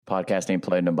Podcast Ain't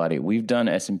Played Nobody. We've done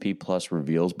S&P Plus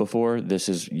reveals before. This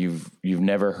is you've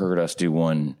never heard us do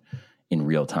one in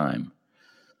real time.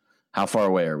 How far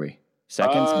away are we?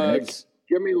 Seconds, minutes?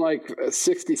 Give me like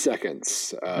 60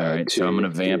 seconds. All right, so I'm going to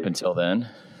vamp until then.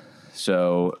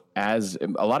 So as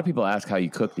a lot of people ask how you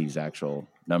cook these actual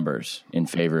numbers in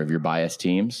favor of your biased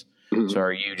teams. So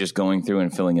are you just going through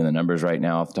and filling in the numbers right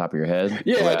now off the top of your head?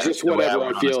 Yeah, just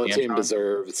whatever I feel a team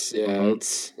deserves. Yeah,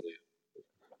 it's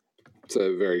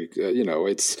a very,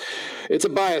 it's a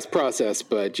biased process,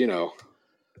 but, You're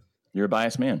a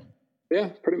biased man. Yeah,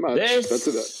 pretty much.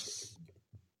 This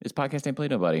Podcast Ain't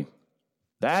Played Nobody.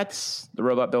 That's the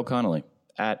robot Bill Connolly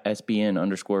at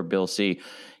SBN_Bill C.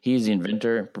 He's the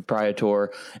inventor,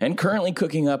 proprietor, and currently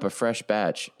cooking up a fresh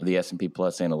batch of the S&P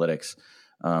Plus analytics.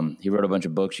 He wrote a bunch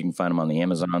of books. You can find them on the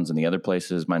Amazons and the other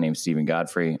places. My name's Stephen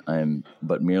Godfrey. I'm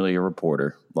but merely a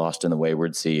reporter lost in the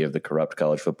wayward sea of the corrupt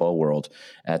college football world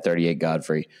at 38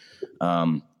 Godfrey.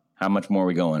 How much more are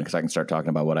we going? Because I can start talking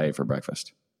about what I ate for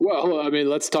breakfast. Well, I mean,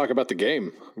 let's talk about the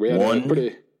game. We had a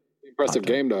pretty impressive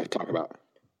game to talk about.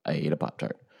 I ate a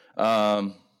Pop-Tart.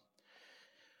 I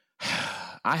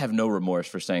have no remorse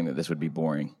for saying that this would be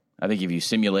boring. I think if you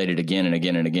simulate it again and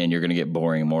again and again, you're going to get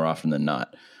boring more often than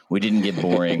not. We didn't get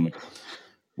boring.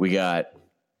 We got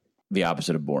the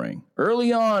opposite of boring.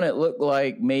 Early on, it looked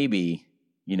like maybe,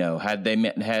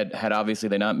 had obviously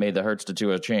they not made the Hurts to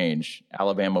Tua change,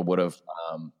 Alabama would have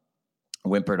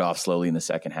whimpered off slowly in the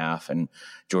second half, and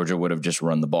Georgia would have just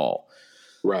run the ball.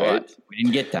 Right. But we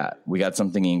didn't get that. We got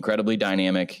something incredibly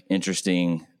dynamic,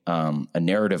 interesting, a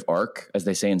narrative arc, as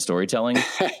they say in storytelling.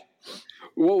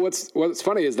 Well, what's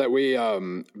funny is that we,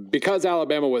 because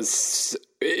Alabama was,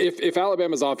 if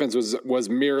Alabama's offense was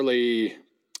merely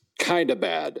kind of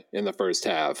bad in the first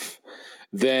half,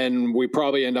 then we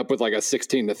probably end up with like a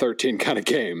 16-13 kind of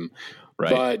game.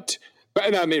 Right. But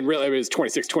I mean, really, it was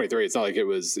 26-23. It's not like it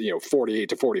was,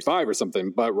 48-45 or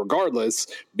something. But regardless,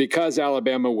 because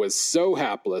Alabama was so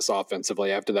hapless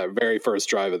offensively after that very first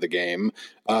drive of the game,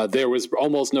 there was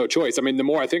almost no choice. I mean, the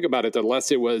more I think about it, the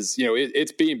less it was,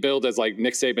 it's being billed as like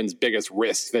Nick Saban's biggest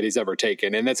risk that he's ever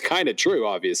taken. And that's kind of true,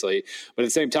 obviously. But at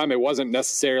the same time, it wasn't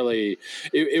necessarily,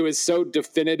 it was so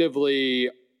definitively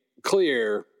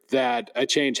clear that a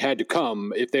change had to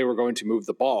come if they were going to move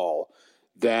the ball,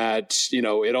 that,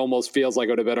 it almost feels like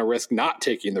it would have been a risk not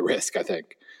taking the risk, I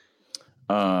think.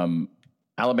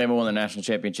 Alabama won the national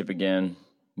championship again.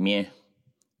 Meh.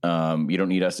 You don't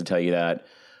need us to tell you that.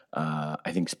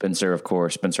 I think Spencer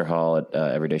Hall at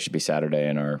Every Day Should Be Saturday,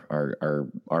 and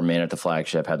our man at the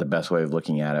flagship had the best way of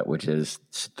looking at it, which is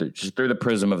just through the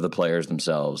prism of the players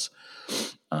themselves.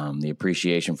 The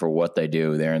appreciation for what they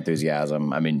do, their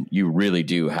enthusiasm. I mean, you really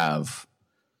do have,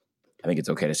 I think it's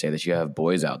okay to say this, you have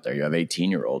boys out there. You have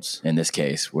 18-year-olds in this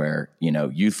case where,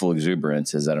 youthful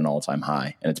exuberance is at an all-time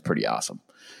high, and it's pretty awesome.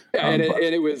 And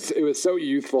it was so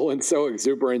youthful and so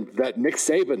exuberant that Nick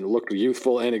Saban looked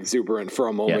youthful and exuberant for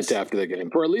a moment after the game.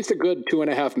 For at least a good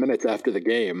 2.5 minutes after the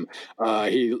game,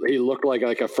 he looked like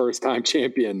a first-time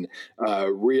champion,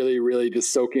 really, really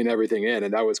just soaking everything in,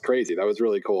 and that was crazy. That was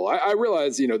really cool. I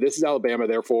realized, this is Alabama,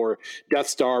 therefore Death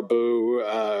Star, boo,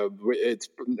 it's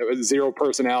zero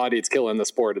personality, it's killing the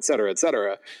sport, et cetera, et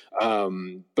cetera.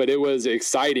 But it was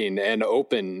exciting and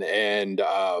open, and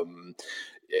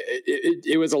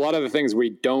it was a lot of the things we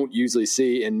don't usually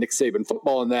see in Nick Saban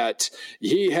football, in that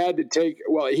he had to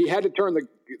turn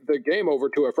the game over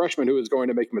to a freshman who was going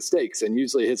to make mistakes. And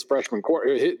usually his freshman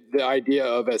the idea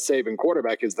of a Saban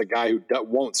quarterback is the guy who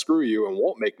won't screw you and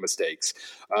won't make mistakes.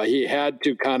 He had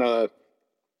to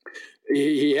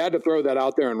he had to throw that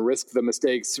out there and risk the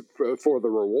mistakes for the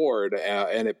reward.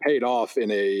 And it paid off in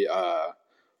a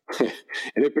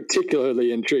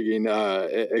particularly intriguing,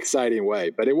 exciting way.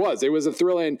 But it was a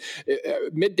thrilling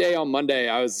midday on Monday.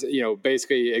 I was,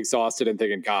 basically exhausted and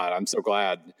thinking, God, I'm so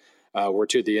glad we're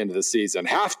to the end of the season.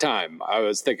 Halftime, I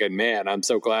was thinking, man, I'm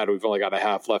so glad we've only got a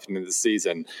half left in the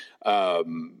season.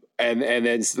 And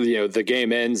then, the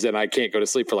game ends and I can't go to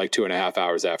sleep for like 2.5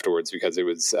 hours afterwards because it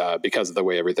was because of the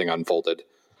way everything unfolded.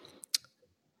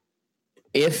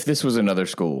 If this was another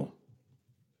school,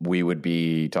 we would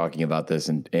be talking about this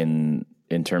in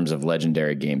terms of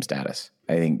legendary game status.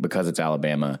 I think because it's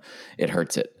Alabama, it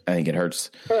hurts it. I think it hurts.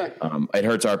 It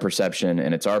hurts our perception,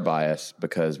 and it's our bias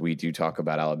because we do talk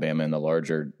about Alabama and the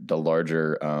larger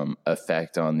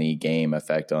effect on the game,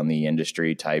 effect on the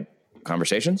industry type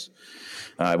conversations.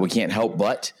 We can't help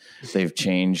but they've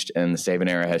changed, and the Saban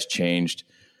era has changed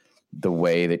the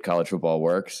way that college football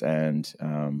works, and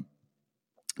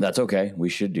that's okay. We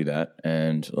should do that.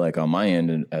 And like on my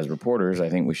end as reporters, I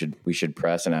think we should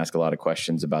press and ask a lot of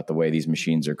questions about the way these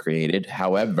machines are created.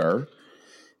 However,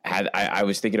 I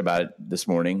was thinking about it this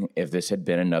morning. If this had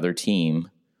been another team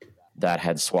that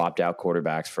had swapped out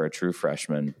quarterbacks for a true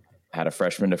freshman, had a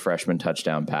freshman to freshman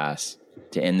touchdown pass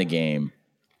to end the game,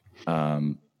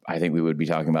 I think we would be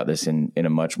talking about this in a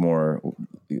much more,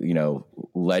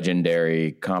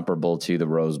 legendary, comparable to the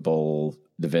Rose Bowl,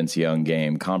 the Vince Young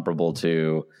game, comparable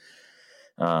to,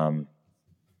 I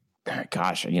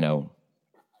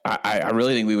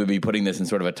really think we would be putting this in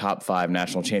sort of a top 5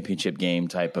 national championship game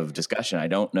type of discussion. I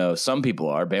don't know. Some people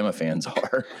are, Bama fans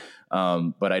are,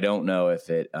 but I don't know if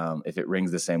it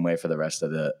rings the same way for the rest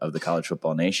of the college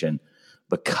football nation,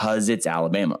 because it's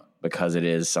Alabama, because it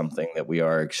is something that we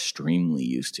are extremely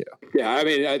used to. Yeah, I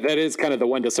mean, that is kind of the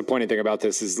one disappointing thing about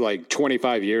this is, like,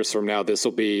 25 years from now, this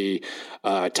will be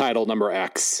title number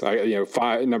X.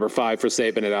 Number 5 for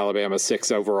Saban at Alabama,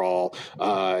 6 overall.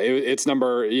 It's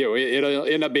number, it'll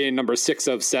end up being number 6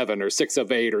 of 7 or 6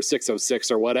 of 8 or 6 of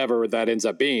 6 or whatever that ends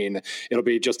up being. It'll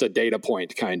be just a data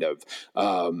point, kind of.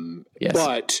 Yes.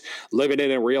 But living it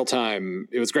in real time,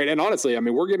 it was great. And honestly, I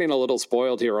mean, we're getting a little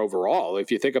spoiled here overall. If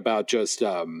you think about just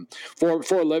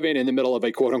for living in the middle of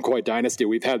a quote unquote dynasty,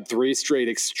 we've had 3 straight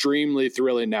extremely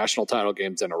thrilling national title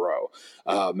games in a row.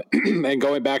 And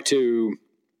going back to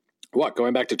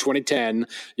 2010,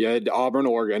 you had Auburn,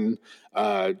 Oregon.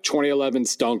 2011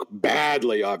 stunk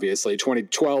badly, obviously.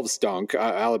 2012 stunk,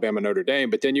 Alabama, Notre Dame.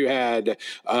 But then you had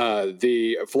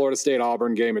the Florida State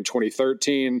Auburn game in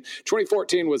 2013.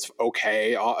 2014 was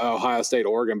okay, Ohio State,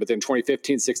 Oregon. But then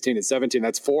 2015, 16, and 17,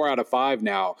 that's 4 out of 5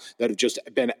 now that have just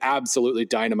been absolutely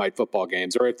dynamite football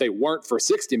games. Or if they weren't for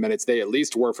 60 minutes, they at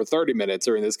least were for 30 minutes,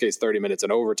 or in this case, 30 minutes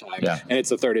in overtime. Yeah. And it's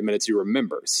the 30 minutes you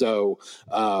remember. So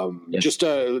yes. Just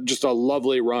a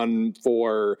lovely run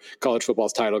for college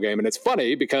football's title game. And it's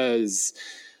funny because,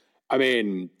 I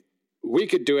mean, we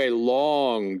could do a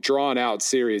long, drawn-out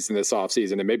series in this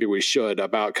offseason, and maybe we should,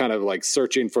 about kind of like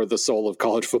searching for the soul of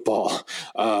college football,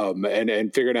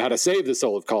 and figuring out how to save the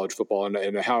soul of college football,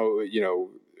 and how,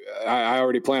 I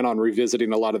already plan on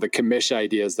revisiting a lot of the commish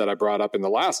ideas that I brought up in the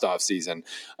last offseason.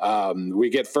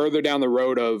 We get further down the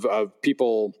road of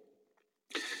people,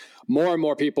 more and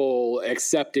more people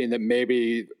accepting that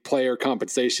maybe player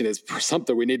compensation is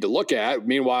something we need to look at.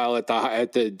 Meanwhile,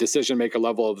 at the decision maker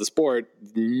level of the sport,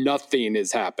 nothing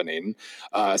is happening.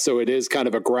 So it is kind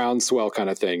of a groundswell kind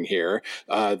of thing here.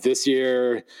 This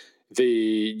year,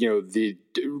 the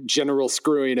general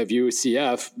screwing of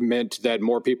UCF meant that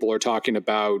more people are talking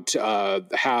about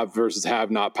have versus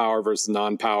have not, power versus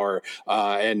non-power,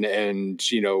 and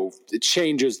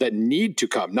changes that need to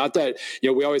come. Not that,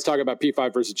 we always talk about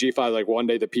P5 versus G5, like one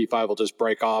day the P5 will just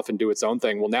break off and do its own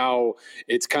thing. Well, now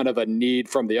it's kind of a need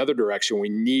from the other direction. We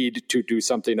need to do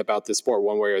something about this sport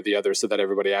one way or the other so that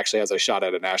everybody actually has a shot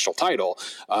at a national title.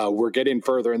 We're getting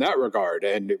further in that regard,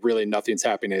 and really nothing's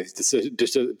happening at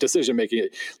the decision-making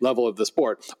level of the sport.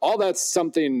 All that's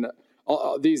something,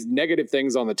 these negative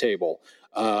things on the table.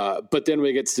 But then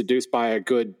we get seduced by a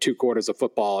good 2 quarters of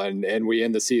football, and we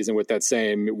end the season with that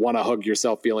same want to hug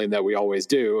yourself feeling that we always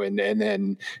do. And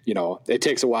then, it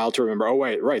takes a while to remember, oh,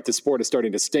 wait, right, the sport is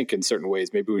starting to stink in certain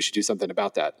ways. Maybe we should do something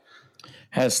about that.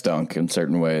 Has stunk in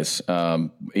certain ways. How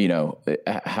you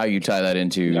tie that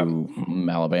into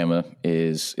Alabama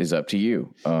is up to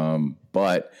you.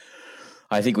 But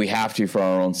I think we have to, for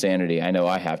our own sanity. I know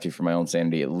I have to, for my own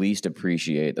sanity, at least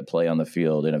appreciate the play on the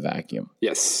field in a vacuum.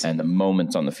 Yes. And the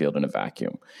moments on the field in a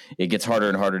vacuum. It gets harder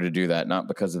and harder to do that, not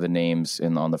because of the names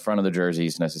on the front of the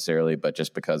jerseys necessarily, but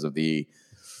just because of the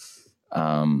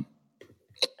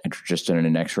just an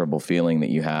inexorable feeling that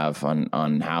you have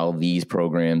on how these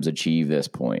programs achieve this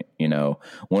point.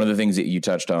 One of the things that you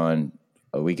touched on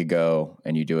a week ago,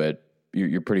 and you do it,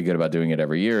 you're pretty good about doing it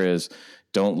every year, is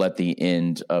don't let the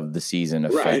end of the season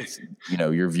affect,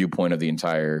 your viewpoint of the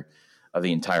entire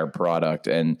product.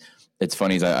 And it's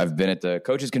funny, is I've been at the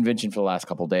coaches convention for the last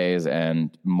couple of days,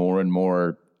 and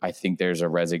more, I think there's a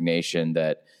resignation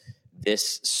that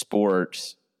this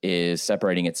sport is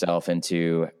separating itself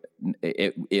into,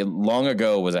 it long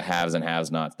ago was a haves and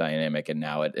have nots dynamic. And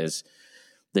now it is,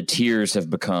 the tiers have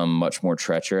become much more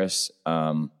treacherous,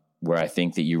 where I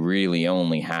think that you really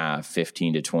only have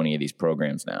 15 to 20 of these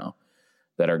programs now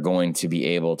that are going to be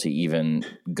able to even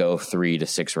go 3 to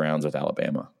 6 rounds with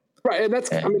Alabama. Right. And that's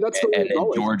the way and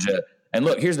Georgia. And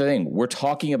look, here's the thing. We're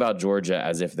talking about Georgia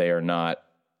as if they are not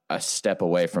a step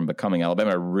away from becoming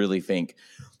Alabama. I really think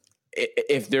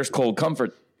if there's cold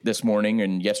comfort this morning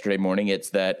and yesterday morning,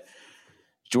 it's that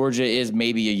Georgia is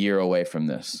maybe a year away from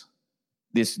this.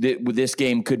 This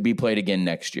game could be played again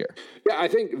next year. Yeah, I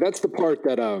think that's the part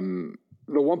that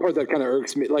the one part that kind of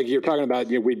irks me, like you're talking about,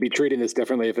 we'd be treating this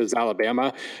differently if it was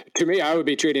Alabama. To me, I would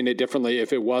be treating it differently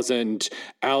if it wasn't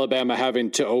Alabama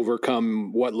having to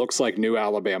overcome what looks like new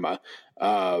Alabama.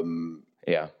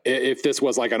 If this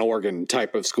was like an Oregon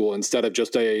type of school instead of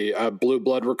just a blue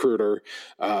blood recruiter.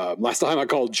 Last time I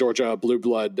called Georgia a blue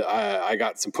blood, I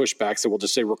got some pushback. So we'll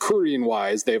just say recruiting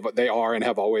wise, they are and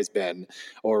have always been,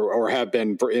 or have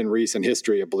been in recent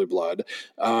history, a blue blood.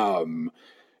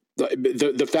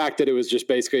 The fact that it was just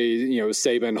basically,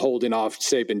 Saban holding off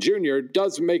Saban Jr.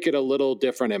 does make it a little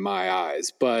different in my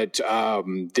eyes. But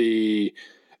in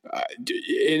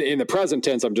the present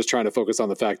tense, I'm just trying to focus on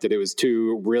the fact that it was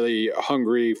two really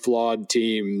hungry, flawed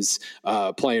teams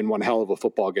playing one hell of a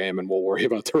football game, and we'll worry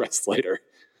about the rest later.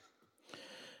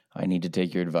 I need to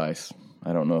take your advice.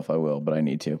 I don't know if I will, but I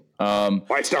need to.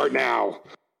 Why start now?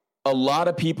 A lot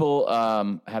of people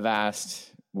have asked.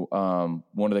 One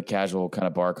of the casual kind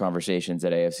of bar conversations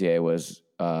at AFCA was,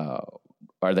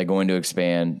 are they going to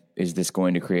expand? Is this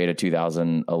going to create a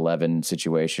 2011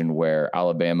 situation where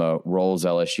Alabama rolls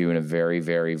LSU in a very,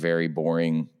 very, very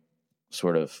boring,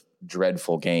 sort of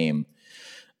dreadful game?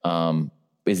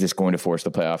 Is this going to force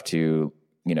the playoff to,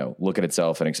 look at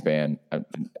itself and expand?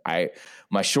 My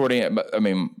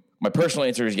personal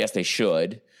answer is yes, they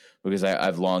should, because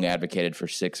I've long advocated for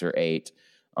 6 or 8.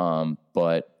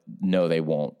 But no, they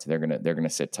won't. They're gonna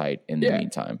sit tight in the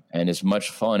meantime. And as much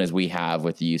fun as we have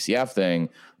with the UCF thing,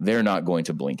 they're not going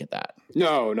to blink at that.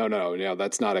 No. Yeah,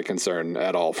 that's not a concern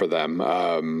at all for them.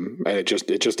 And it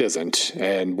just isn't.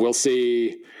 And we'll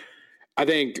see. I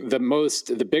think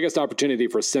the biggest opportunity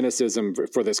for cynicism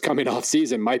for this coming off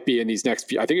season might be in these next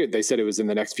few. I think they said it was in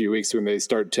the next few weeks when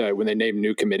they name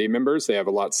new committee members. They have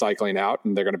a lot cycling out,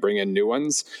 and they're going to bring in new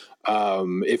ones.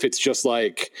 If it's just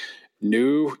like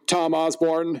new Tom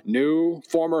Osborne, new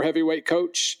former heavyweight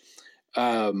coach,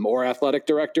 or athletic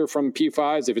director from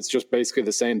P5s, if it's just basically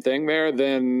the same thing there,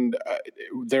 then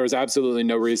there's absolutely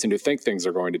no reason to think things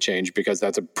are going to change, because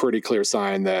that's a pretty clear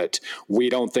sign that we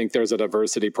don't think there's a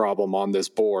diversity problem on this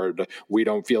board. We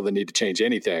don't feel the need to change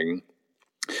anything.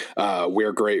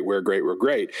 We're great.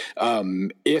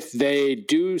 If they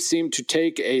do seem to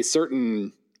take a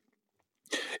certain...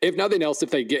 If nothing else, if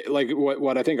they get like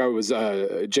what I think I was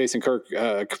Jason Kirk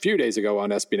a few days ago on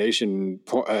SB Nation,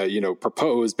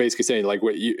 proposed, basically saying like,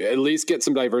 you at least get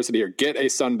some diversity, or get a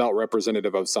Sun Belt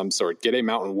representative of some sort, get a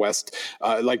Mountain West,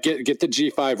 get the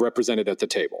G5 represented at the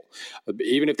table,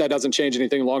 even if that doesn't change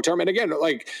anything long term. And again,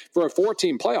 like for a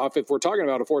 14 playoff, if we're talking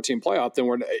about a 14 playoff,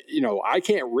 then I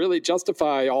can't really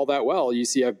justify all that well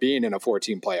UCF being in a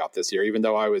 14 playoff this year, even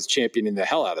though I was championing the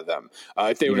hell out of them.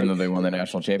 Even though they won the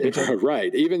national championship, right?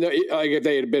 Even though, like, if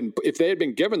they had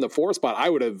been given the 4 spot, I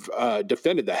would have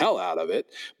defended the hell out of it.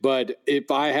 But if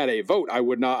I had a vote, I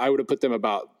would not. I would have put them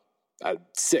about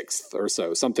 6th or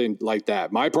so, something like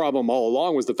that. My problem all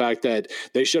along was the fact that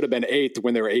they should have been 8th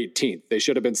when they were 18th. They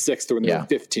should have been 6th when they were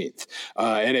 15th.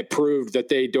 And it proved that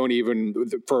they don't even,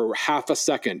 for half a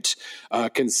second,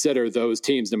 consider those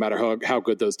teams, no matter how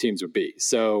good those teams would be.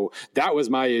 So that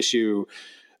was my issue.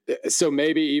 So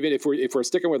maybe even if we're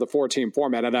sticking with a 4-team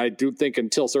format, and I do think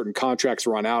until certain contracts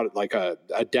run out, like a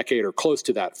decade or close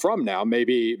to that from now,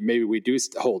 maybe we do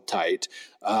hold tight.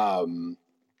 But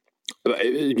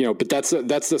that's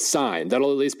the sign.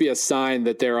 That'll at least be a sign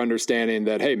that they're understanding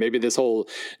that, hey, maybe this whole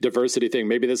diversity thing,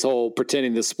 maybe this whole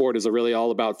pretending this sport is really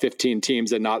all about 15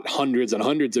 teams and not hundreds and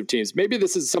hundreds of teams. Maybe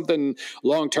this is something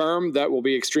long term that will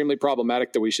be extremely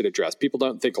problematic that we should address. People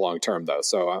don't think long term though,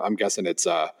 so I'm guessing it's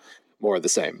more of the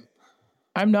same.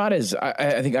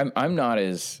 I think I'm not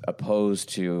as opposed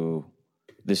to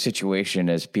the situation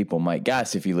as people might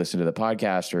guess if you listen to the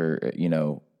podcast, or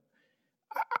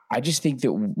I just think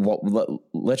that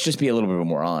let's just be a little bit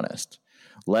more honest.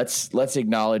 Let's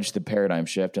acknowledge the paradigm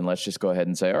shift, and let's just go ahead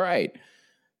and say, all right,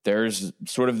 there's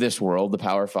sort of this world, the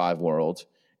Power 5 world.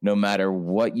 No matter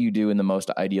what you do in the most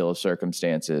ideal of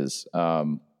circumstances,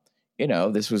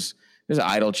 this was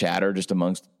idle chatter just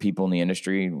amongst people in the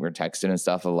industry. We're texting and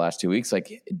stuff for the last 2 weeks.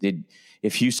 Like,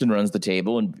 if Houston runs the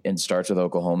table and starts with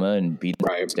Oklahoma and beats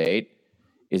Ohio State,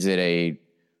 is it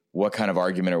what kind of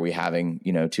argument are we having,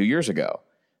 2 years ago?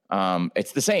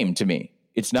 It's the same to me.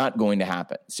 It's not going to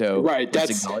happen. So let's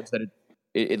acknowledge that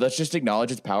let's just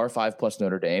acknowledge it's Power 5 plus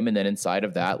Notre Dame. And then inside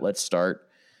of that, let's start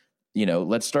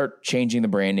changing the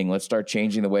branding. Let's start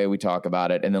changing the way we talk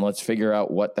about it. And then let's figure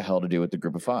out what the hell to do with the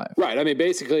group of 5. Right. I mean,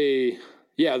 basically,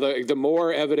 yeah, the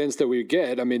more evidence that we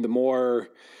get, I mean, the more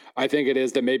I think it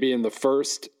is that maybe in the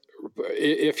first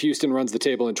if Houston runs the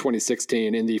table in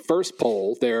 2016, in the first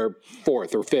poll, they're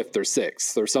 4th or 5th or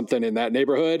 6th or something in that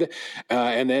neighborhood.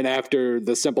 And then after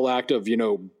the simple act of,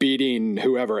 beating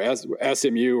whoever,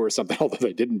 SMU or something, although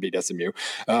they didn't beat SMU,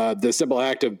 the simple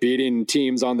act of beating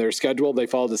teams on their schedule, they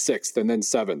fall to 6th and then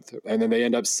 7th. And then they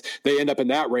end up in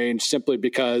that range simply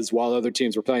because while other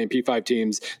teams were playing P5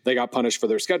 teams, they got punished for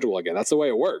their schedule again. That's the way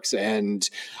it works. And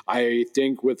I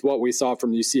think with what we saw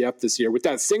from UCF this year, with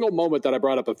that single moment that I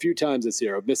brought up a few times this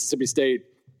year of Mississippi State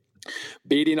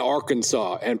beating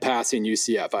Arkansas and passing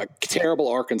UCF, a terrible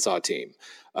Arkansas team,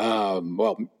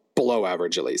 below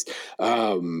average at least,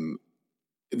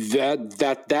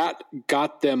 that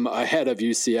got them ahead of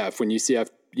UCF when UCF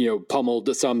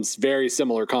pummeled some very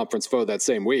similar conference foe that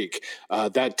same week.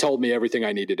 That told me everything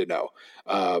I needed to know.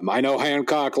 I know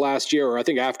Hancock last year, or I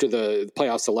think after the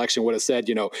playoff selection, would have said,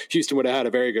 Houston would have had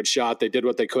a very good shot. They did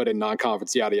what they could in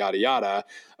non-conference, yada, yada, yada.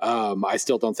 I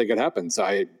still don't think it happens.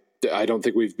 I don't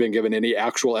think we've been given any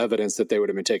actual evidence that they would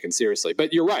have been taken seriously.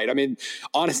 But you're right. I mean,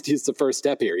 honesty is the first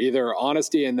step here. Either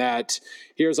honesty in that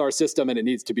here's our system and it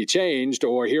needs to be changed,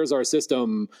 or here's our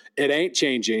system, it ain't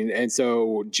changing. And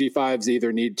so G5s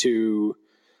either need to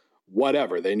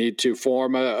they need to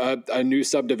form a new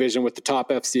subdivision with the top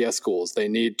FCS schools. They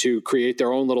need to create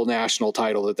their own little national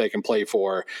title that they can play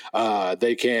for.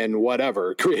 They can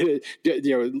create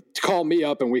call me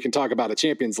up and we can talk about a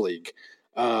Champions League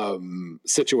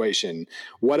situation,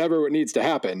 whatever needs to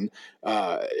happen.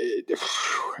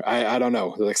 I don't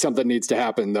know. Like, something needs to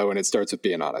happen though, and it starts with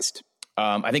being honest.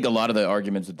 I think a lot of the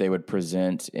arguments that they would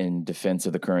present in defense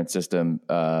of the current system,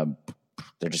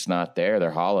 they're just not there.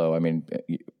 They're hollow. I mean,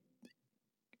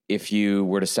 if you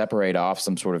were to separate off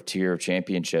some sort of tier of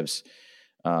championships,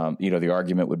 the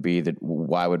argument would be that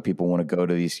why would people want to go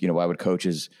to these, why would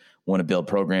coaches want to build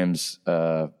programs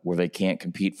where they can't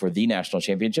compete for the national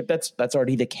championship? That's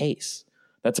already the case.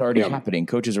 That's already happening.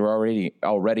 Coaches are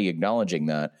already acknowledging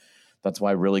that. That's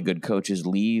why really good coaches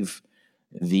leave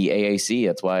the AAC.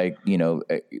 That's why,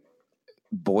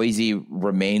 Boise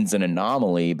remains an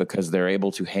anomaly, because they're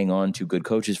able to hang on to good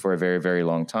coaches for a very, very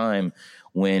long time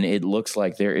when it looks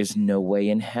like there is no way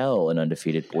in hell an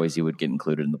undefeated Boise would get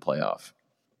included in the playoff.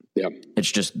 Yeah.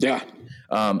 It's just,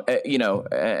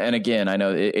 and again, I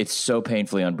know it's so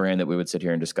painfully on brand that we would sit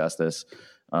here and discuss this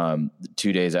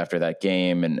 2 days after that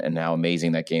game and how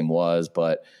amazing that game was.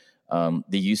 But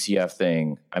the UCF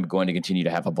thing, I'm going to continue to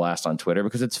have a blast on Twitter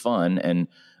because it's fun. And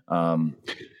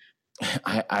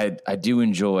I do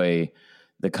enjoy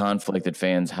the conflict that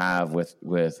fans have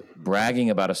with bragging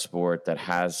about a sport that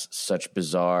has such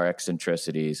bizarre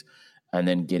eccentricities and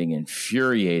then getting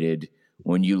infuriated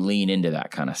when you lean into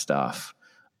that kind of stuff.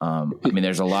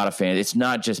 There's a lot of fans. It's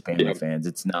not just Bama fans.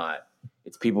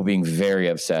 It's people being very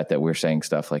upset that we're saying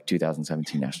stuff like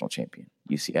 2017 national champion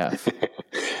UCF.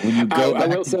 When you go back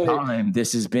in time,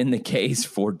 this has been the case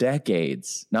for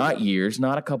decades, not years,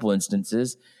 not a couple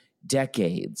instances,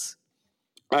 decades.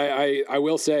 I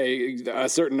will say a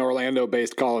certain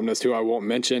Orlando-based columnist who I won't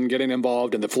mention getting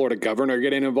involved and the Florida governor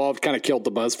getting involved kind of killed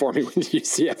the buzz for me with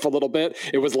UCF a little bit.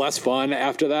 It was less fun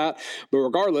after that. But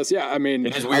regardless, it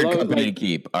is weird company to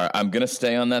keep. I'm going to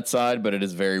stay on that side, but it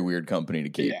is very weird company to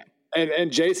keep. Yeah.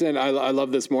 And Jason, I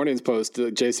love this morning's post.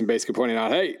 Jason basically pointing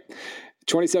out, hey,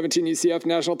 2017 UCF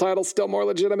national title still more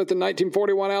legitimate than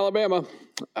 1941 Alabama.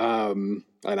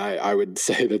 And I would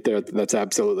say that's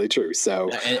absolutely true. So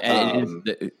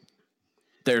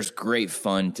there's great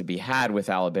fun to be had with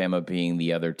Alabama being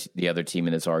the other team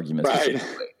in this argument. Right.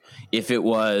 If it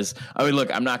was,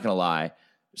 look, I'm not going to lie.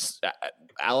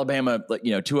 Alabama,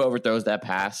 2 overthrows that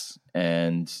pass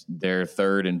and they're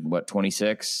third and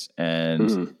 26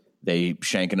 and they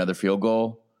shank another field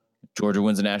goal. Georgia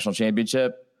wins the national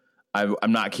championship.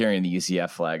 I'm not carrying the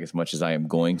UCF flag as much as I am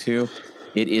going to.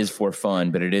 It is for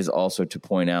fun, but it is also to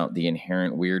point out the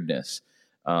inherent weirdness.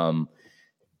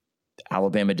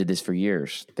 Alabama did this for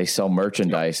years. They sell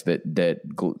merchandise that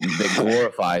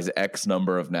glorifies X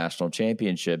number of national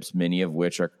championships, many of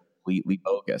which are completely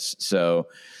bogus. So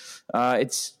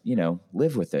it's,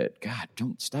 live with it. God,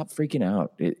 don't stop freaking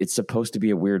out. It's supposed to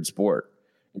be a weird sport.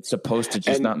 It's supposed to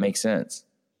just not make sense.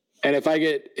 And if I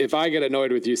get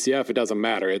annoyed with UCF, it doesn't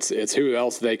matter. It's who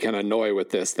else they can annoy with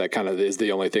this that kind of is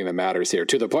the only thing that matters here.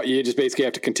 To the point, you just basically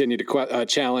have to continue to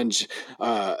challenge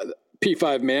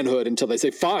P5 manhood until they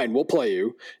say, "Fine, we'll play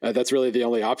you." That's really the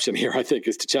only option here, I think,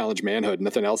 is to challenge manhood.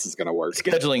 Nothing else is going to work.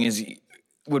 Scheduling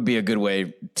would be a good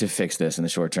way to fix this in the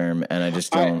short term, and I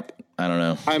just don't. I don't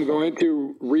know. I'm going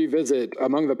to revisit,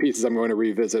 among the pieces I'm going to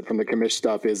revisit from the commish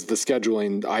stuff is the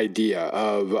scheduling idea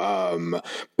of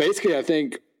basically, I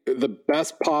think, the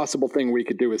best possible thing we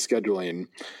could do with scheduling,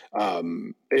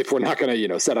 if we're not going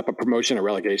to, set up a promotion or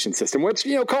relegation system, which,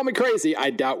 call me crazy, I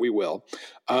doubt we will.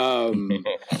 The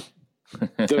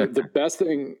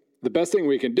best thing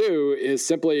we can do is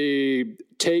simply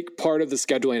take part of the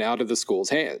scheduling out of the school's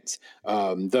hands.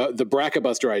 The bracket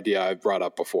buster idea I've brought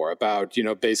up before about,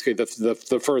 basically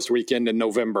the first weekend in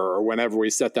November or whenever we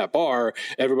set that bar,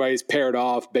 everybody's paired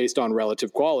off based on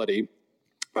relative quality.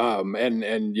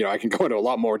 And I can go into a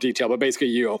lot more detail, but basically,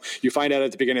 you find out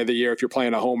at the beginning of the year if you're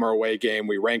playing a home or away game.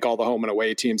 We rank all the home and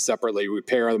away teams separately. We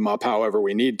pair them up however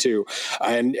we need to,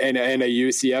 and a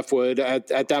UCF would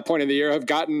at that point in the year have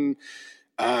gotten,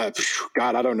 I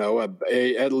don't know,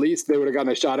 at least they would have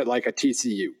gotten a shot at like a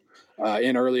TCU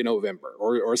in early November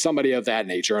or somebody of that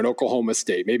nature, an Oklahoma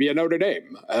State, maybe a Notre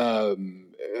Dame.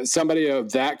 Somebody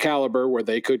of that caliber where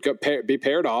they could be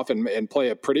paired off and play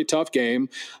a pretty tough game,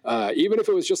 even if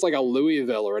it was just like a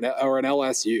Louisville or an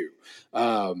LSU.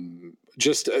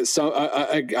 Just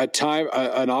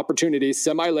an opportunity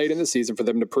semi-late in the season for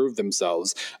them to prove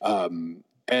themselves.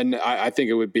 And I think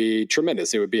it would be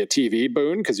tremendous. It would be a TV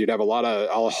boon because you'd have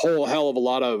a whole hell of a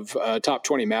lot of top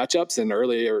 20 matchups in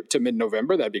early or to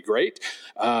mid-November. That'd be great.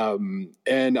 And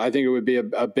I think it would be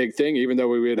a big thing, even though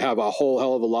we would have a whole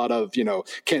hell of a lot of,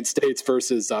 Kent States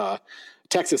versus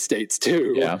Texas States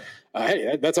too. Yeah.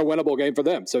 Hey, that's a winnable game for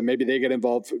them. So maybe they get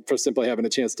involved for simply having a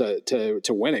chance to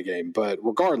win a game. But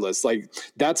regardless,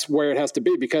 that's where it has to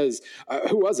be because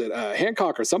who was it?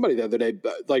 Hancock or somebody the other day,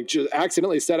 just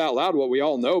accidentally said out loud what we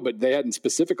all know, but they hadn't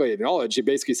specifically acknowledged. He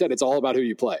basically said it's all about who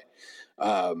you play.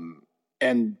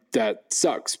 And that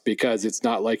sucks because it's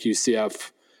not like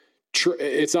UCF.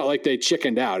 It's not like they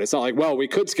chickened out. It's not like, well, we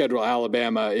could schedule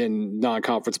Alabama in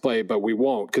non-conference play, but we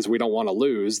won't because we don't want to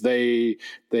lose. They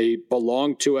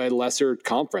belong to a lesser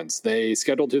conference. They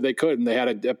scheduled who they could, and they had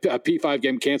a P5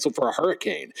 game canceled for a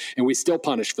hurricane, and we still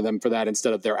punished for them for that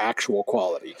instead of their actual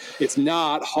quality. It's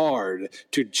not hard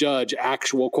to judge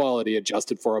actual quality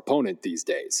adjusted for opponent these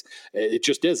days. It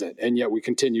just isn't, and yet we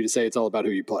continue to say it's all about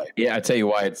who you play. Yeah, I tell you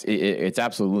why it's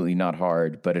absolutely not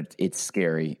hard, but it's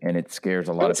scary, and it scares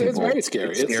a lot of people. It's very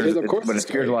scary. It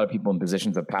scares a lot of people in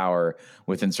positions of power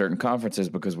within certain conferences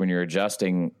because when you're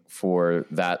adjusting for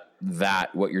that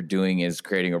what you're doing is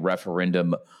creating a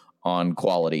referendum on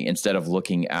quality instead of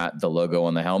looking at the logo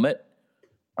on the helmet.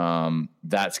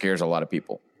 That scares a lot of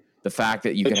people. The fact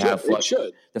that you can have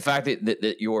the fact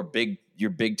that your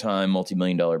big time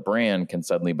multi-million-dollar brand can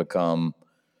suddenly become,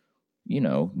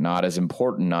 not as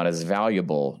important, not as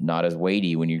valuable, not as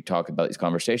weighty when you talk about these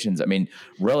conversations. I mean,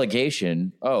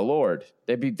 relegation, oh Lord,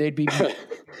 they'd be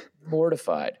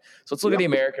mortified. So let's look at the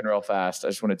American real fast. I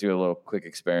just want to do a little quick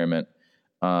experiment.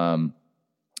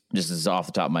 Just as off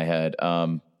the top of my head.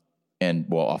 Off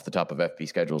the top of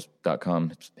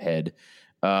fbschedules.com head.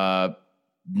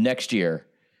 Next year,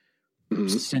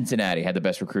 Cincinnati had the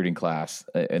best recruiting class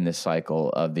in this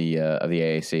cycle of the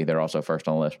AAC. They're also first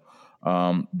on the list.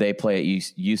 They play at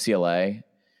UCLA.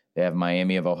 They have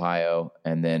Miami of Ohio,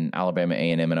 and then Alabama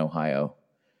A&M in Ohio.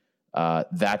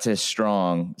 That's as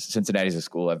strong. Cincinnati's a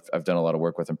school I've done a lot of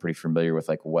work with. I'm pretty familiar with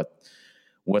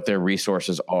what their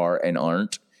resources are and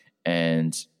aren't,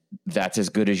 and that's as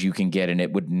good as you can get. And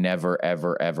it would never,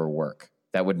 ever, ever work.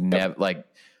 That would never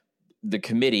the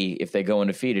committee, if they go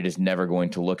undefeated, is never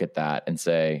going to look at that and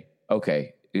say,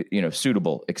 okay,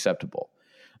 suitable, acceptable.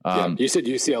 You said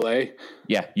UCLA?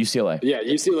 Yeah, UCLA. Yeah,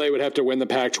 UCLA would have to win the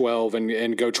Pac-12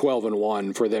 and go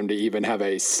 12-1 for them to even have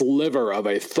a sliver of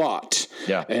a thought.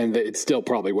 Yeah. And it still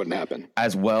probably wouldn't happen.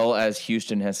 As well as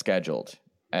Houston has scheduled,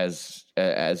 as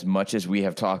much as we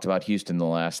have talked about Houston the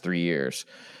last 3 years,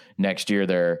 next year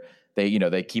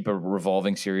they keep a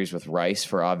revolving series with Rice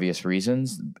for obvious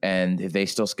reasons, and they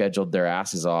still scheduled their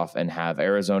asses off and have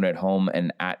Arizona at home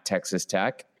and at Texas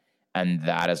Tech, and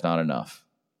that is not enough.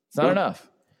 It's not enough.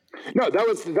 No, that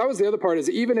was the other part is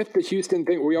even if the Houston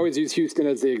thing, we always use Houston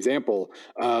as the example,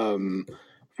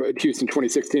 Houston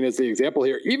 2016 as the example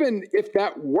here. Even if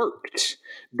that worked,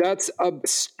 that's a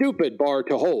stupid bar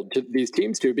to hold to these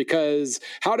teams to, because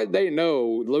how did they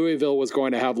know Louisville was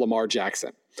going to have Lamar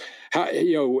Jackson? How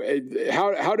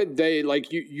did they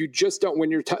you just don't, when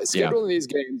you're scheduling these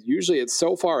games, usually it's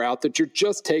so far out that you're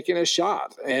just taking a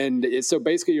shot. And so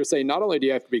basically you're saying not only do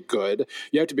you have to be good,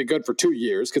 you have to be good for 2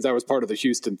 years, because that was part of the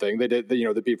Houston thing. They did, they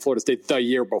beat Florida State the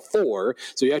year before.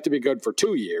 So you have to be good for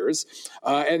 2 years.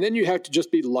 And then you have to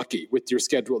just be lucky with your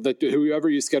schedule that whoever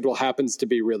you schedule happens to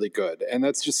be really good. And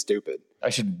that's just stupid.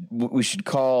 We should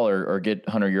call or get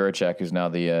Hunter Yurachek, who's now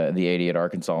the AD at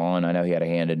Arkansas, on. I know he had a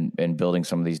hand in building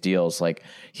some of these deals. Like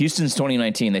Houston's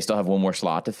 2019, they still have one more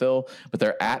slot to fill, but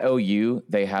they're at OU.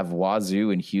 They have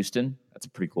Wazoo in Houston. That's a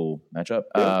pretty cool matchup.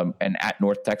 Yeah. And at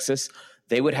North Texas,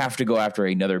 they would have to go after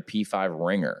another P5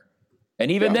 ringer. And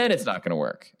even then, it's not going to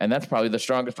work. And that's probably the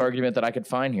strongest argument that I could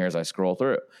find here as I scroll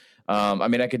through. I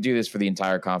mean, I could do this for the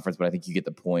entire conference, but I think you get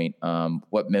the point.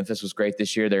 What Memphis was great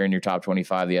this year. They're in your top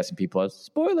 25, the S&P Plus.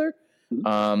 Spoiler.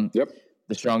 The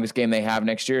strongest game they have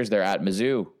next year is they're at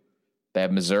Mizzou. They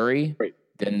have Missouri. Right.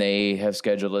 Then they have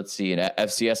scheduled, let's see, an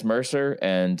FCS Mercer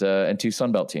and two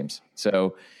Sun Belt teams.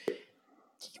 So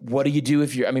what do you do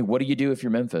if you're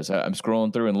Memphis? I'm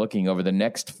scrolling through and looking over the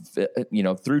next,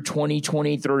 through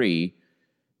 2023,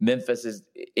 Memphis is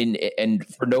and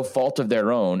for no fault of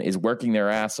their own, is working their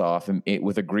ass off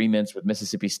with agreements with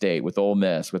Mississippi State, with Ole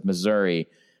Miss, with Missouri.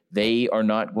 They are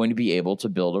not going to be able to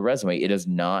build a resume. It is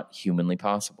not humanly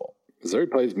possible. Missouri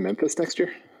plays Memphis next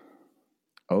year.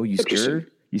 Oh, you scared?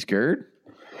 You scared?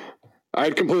 I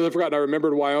had completely forgotten. I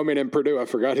remembered Wyoming and Purdue. I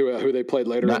forgot who they played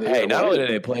later in the year. Not only do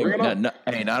they play,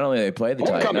 not only do they play the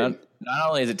Tiger, not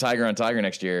only is it Tiger on Tiger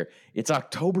next year, it's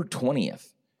October 20th.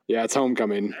 Yeah, it's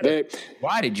homecoming.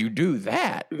 Why did you do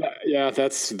that? Yeah,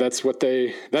 that's what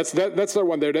that's their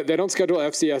one. They don't schedule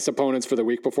FCS opponents for the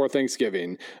week before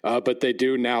Thanksgiving, but they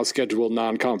do now schedule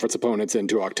non-conference opponents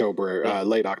into October,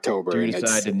 late October. They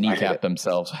decide to kneecap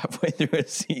themselves halfway through a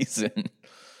season.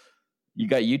 You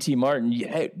got UT Martin.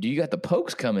 You got the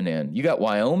Pokes coming in. You got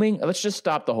Wyoming. Let's just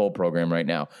stop the whole program right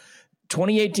now.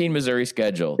 2018 Missouri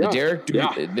schedule.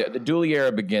 The Dooley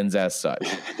era begins as such.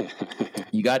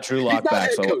 You got Drew Lock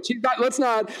back. So let's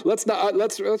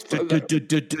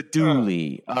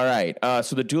Dooley. All right.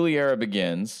 So the Dooley era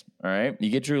begins. All right. You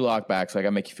get Drew Lock back. So I got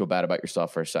to make you feel bad about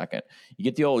yourself for a second. You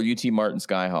get the old UT Martin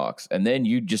Skyhawks, and then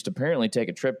you just apparently take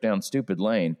a trip down stupid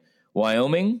lane.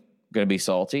 Wyoming going to be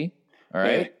salty. All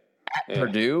right. At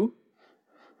Purdue.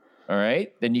 All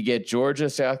right. Then you get Georgia,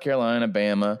 South Carolina,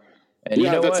 Bama. And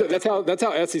you know that's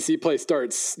how SEC play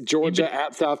starts. Georgia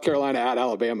at South Carolina at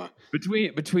Alabama.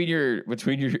 Between your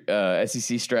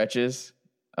SEC stretches,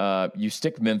 you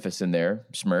stick Memphis in there,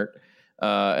 smirt,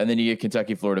 and then you get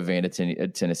Kentucky, Florida,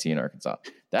 Vanderbilt, Tennessee, and Arkansas.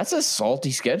 That's a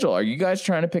salty schedule. Are you guys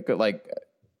trying to pick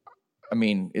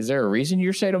is there a reason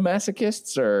you're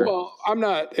sadomasochists? Or well, I'm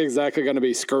not exactly going to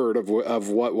be scared of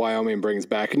what Wyoming brings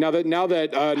back. Now that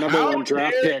number one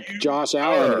draft pick Josh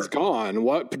Allen is gone,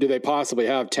 what do they possibly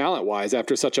have talent wise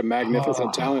after such a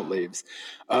magnificent talent leaves?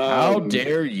 How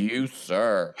dare you,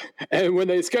 sir? And when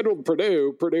they scheduled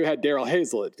Purdue had Daryl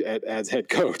Hazlett as head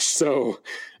coach, so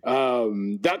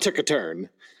that took a turn.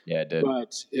 Yeah, it did.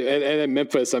 But and then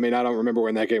Memphis, I don't remember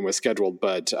when that game was scheduled,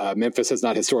 but Memphis has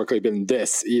not historically been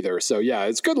this either. So yeah,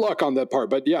 it's good luck on that part.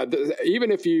 But yeah,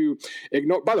 even if you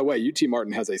ignore, by the way, UT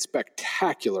Martin has a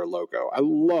spectacular logo. I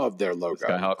love their logo.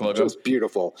 Skyhawk logo. It's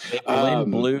blue They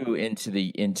blend blue into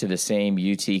the same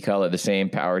UT color, the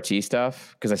same Power T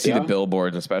stuff. Because I see the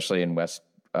billboards, especially in West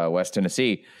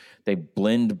Tennessee, they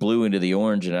blend blue into the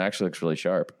orange, and it actually looks really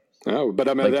sharp. Oh, but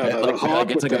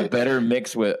it's like a better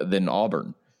mix than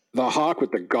Auburn. The Hawk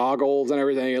with the goggles and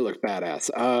everything, it looks badass.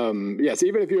 Yes,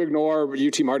 even if you ignore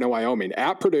UT Martin and Wyoming,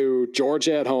 at Purdue,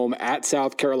 Georgia at home, at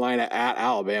South Carolina, at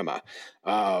Alabama.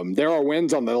 There are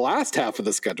wins on the last half of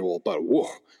the schedule, but whoa.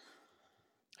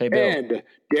 Hey, Bill. And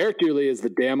Derek Dooley is the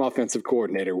damn offensive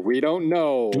coordinator. We don't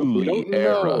know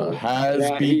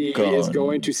that he is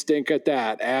going to stink at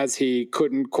that, as he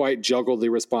couldn't quite juggle the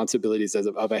responsibilities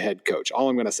of a head coach. All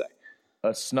I'm going to say.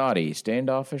 A snotty,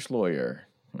 standoffish lawyer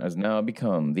has now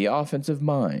become the offensive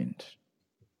mind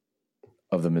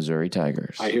of the Missouri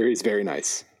Tigers. I hear he's very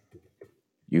nice.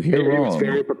 You hear wrong. He was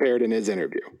very prepared in his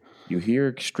interview. You hear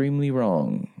extremely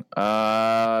wrong.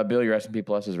 Bill, your S&P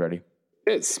Plus is ready.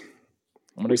 It is.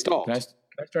 We stalled. Can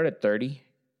I start at 30?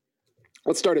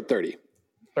 Let's start at 30.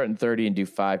 Start at 30 and do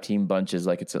 5-team bunches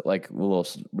like it's like we're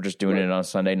just doing it on a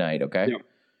Sunday night, okay? Yeah.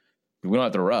 We don't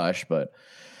have to rush, but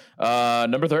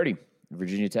number 30,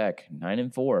 Virginia Tech,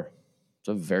 9-4. It's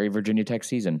a very Virginia Tech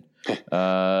season.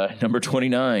 Number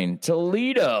 29,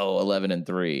 Toledo,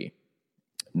 11-3.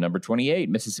 Number 28,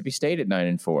 Mississippi State at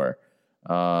 9-4.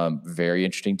 Very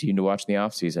interesting team to watch in the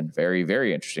offseason. Very,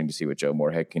 very interesting to see what Joe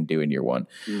Moorhead can do in year one.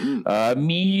 Mm-hmm.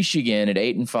 Michigan at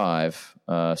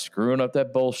 8-5. Screwing up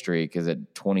that bowl streak is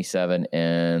at 27,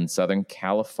 and Southern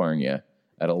California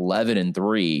at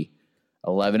 11-3.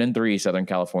 11-3. Southern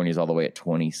California is all the way at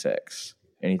 26.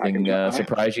 Anything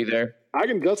surprise you there? I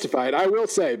can justify it. I will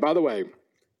say, by the way,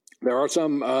 there are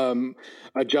some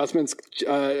adjustments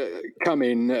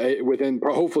coming within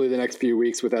hopefully the next few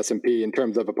weeks with S&P in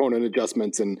terms of opponent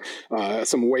adjustments and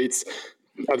some weights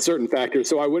of certain factors.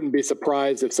 So I wouldn't be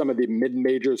surprised if some of the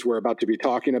mid-majors we're about to be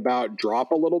talking about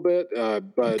drop a little bit.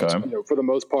 But for the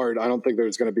most part, I don't think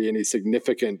there's going to be any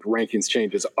significant rankings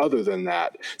changes other than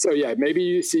that. So yeah, maybe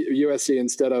you see USC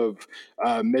instead of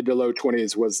mid to low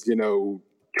 20s was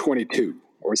 22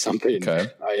 or something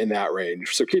in that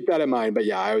range. So keep that in mind. But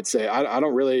yeah, I would say I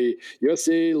don't really.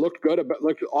 USC looked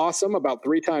awesome about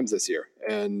 3 times this year,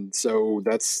 and so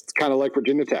that's kind of like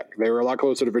Virginia Tech. They were a lot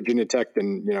closer to Virginia Tech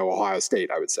than Ohio State,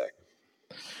 I would say.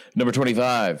 Number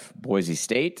 25, Boise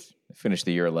State finished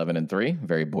the year 11-3.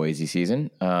 Very Boise season.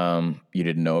 You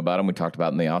didn't know about them. We talked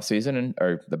about in the offseason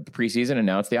or the preseason, and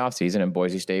now it's the offseason, and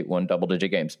Boise State won double-digit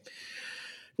games.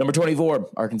 Number 24,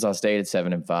 Arkansas State at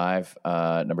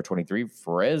 7-5. Number 23,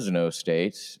 Fresno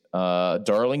State.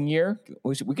 Darling year.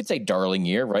 We could say darling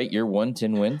year, right? Year 1,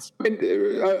 10 wins.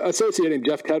 Associating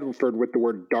Jeff Tedford with the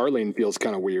word darling feels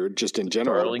kind of weird just in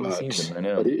general. Darling season, I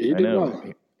know. But he did well.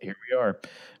 Here we are.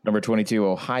 Number 22,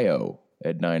 Ohio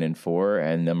at 9-4.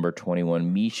 And number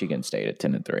 21, Michigan State at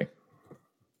 10-3. Did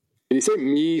you say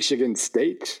Michigan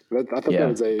State? I thought that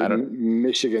was a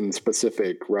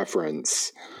Michigan-specific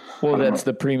reference. Well, that's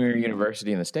the premier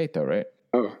university in the state, though, right?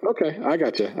 Oh, okay. I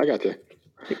got you.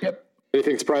 Yep.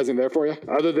 Anything surprising there for you?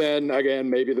 Other than,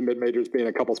 again, maybe the mid-majors being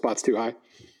a couple spots too high?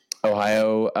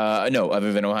 Ohio, no.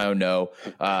 Other than Ohio, no.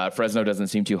 Fresno doesn't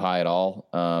seem too high at all.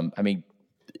 I mean,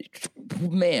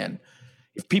 man,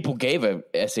 if people gave a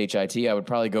SHIT, I would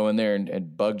probably go in there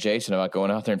and bug Jason about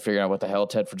going out there and figuring out what the hell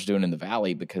Tedford's doing in the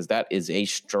Valley, because that is a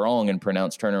strong and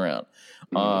pronounced turnaround.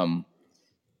 Mm-hmm.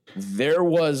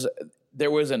 There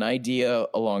was an idea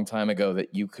a long time ago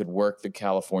that you could work the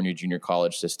California junior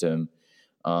college system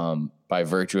by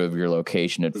virtue of your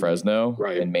location at Fresno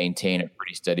and maintain a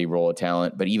pretty steady roll of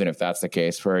talent. But even if that's the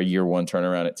case, for a year 1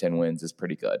 turnaround at 10 wins is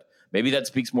pretty good. Maybe that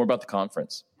speaks more about the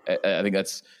conference. I think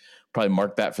that's probably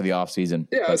marked that for the offseason.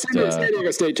 Yeah, but, San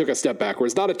Diego State took a step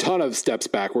backwards. Not a ton of steps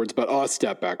backwards, but a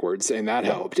step backwards, and that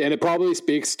helped. And it probably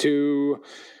speaks to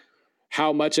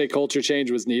how much a culture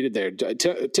change was needed there.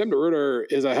 Tim DeRuyter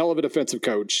is a hell of a defensive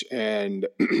coach, and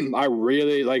I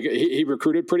really like. He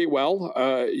recruited pretty well,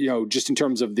 just in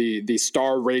terms of the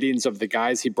star ratings of the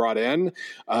guys he brought in.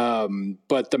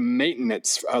 But the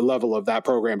maintenance level of that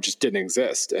program just didn't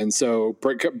exist, and so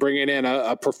bringing in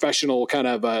a professional kind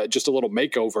of just a little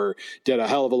makeover did a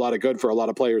hell of a lot of good for a lot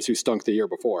of players who stunk the year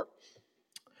before.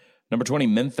 Number 20,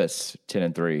 Memphis,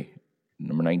 10-3.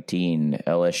 Number 19,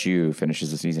 LSU finishes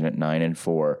the season at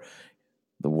 9-4.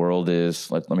 The world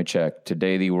is, let me check.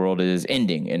 Today, the world is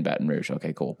ending in Baton Rouge.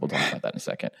 Okay, cool. We'll talk about that in a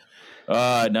second.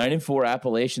 9-4,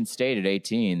 Appalachian State at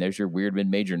 18. There's your weird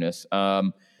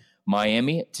mid-majorness.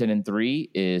 Miami at 10-3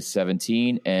 is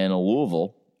 17. And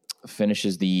Louisville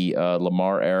finishes the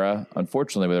Lamar era,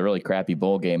 unfortunately, with a really crappy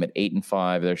bowl game at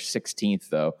 8-5. They're 16th,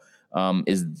 though.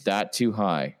 Is that too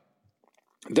high?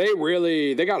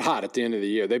 They got hot at the end of the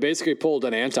year. They basically pulled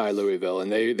an anti-Louisville,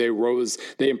 and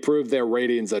they improved their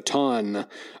ratings a ton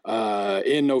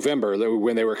in November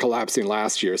when they were collapsing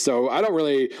last year. So I don't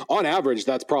really, on average,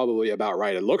 that's probably about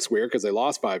right. It looks weird because they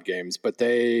lost 5 games, but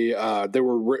they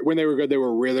were when they were good, they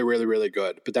were really, really, really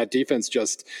good. But that defense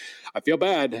just, I feel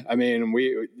bad. I mean,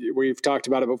 we've talked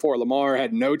about it before. Lamar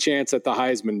had no chance at the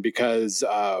Heisman because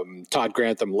Todd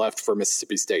Grantham left for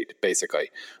Mississippi State,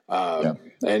 basically,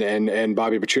 and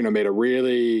Bobby Petrino made a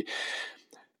really.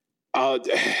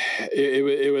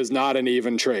 It was not an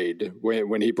even trade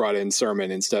when he brought in Sermon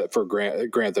instead for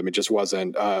Grantham. It just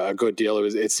wasn't a good deal.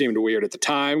 It seemed weird at the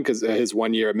time because his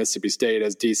 1 year at Mississippi State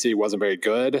as DC wasn't very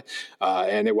good,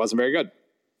 and it wasn't very good.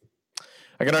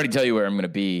 I can already tell you where I'm going to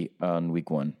be on week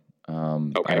 1.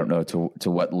 I don't know to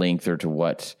what length or to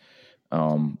what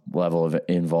level of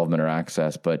involvement or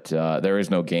access, but there is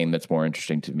no game that's more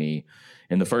interesting to me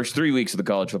in the first 3 weeks of the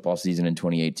college football season in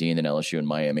 2018 than LSU and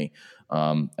Miami.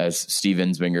 As Steve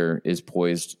Ensminger is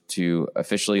poised to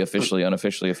officially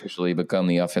become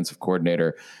the offensive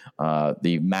coordinator,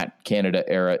 the Matt Canada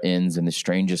era ends in the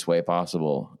strangest way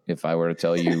possible. If I were to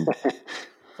tell you,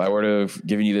 if I were to have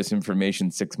given you this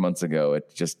information 6 months ago,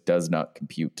 it just does not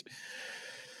compute.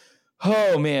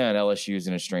 Oh, man, LSU is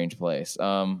in a strange place.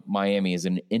 Miami is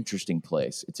an interesting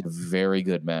place. It's a very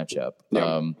good matchup.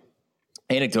 Yeah.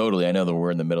 Anecdotally, I know that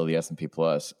we're in the middle of the S&P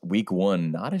Plus. Week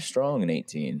 1, not as strong in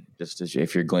 18, just as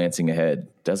if you're glancing ahead.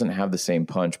 Doesn't have the same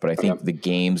punch, but I think the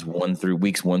games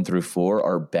weeks 1 through 4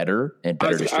 are better and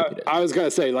better distributed. I was going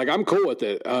to say, I'm cool with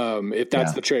it if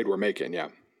that's the trade we're making, yeah.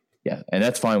 Yeah, and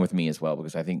that's fine with me as well,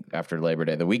 because I think after Labor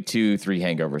Day, the week 2-3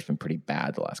 hangover has been pretty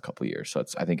bad the last couple of years. So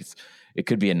I think it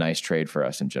could be a nice trade for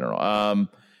us in general. All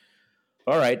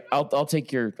right, I'll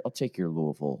take your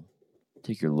Louisville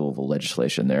Take your Louisville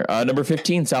legislation there. Number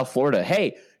 15, South Florida.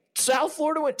 Hey, South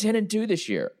Florida went 10-2 this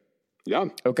year. Yeah.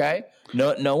 Okay.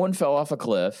 No one fell off a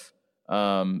cliff.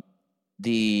 The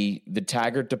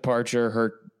Taggart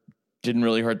departure didn't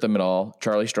really hurt them at all.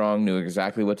 Charlie Strong knew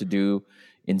exactly what to do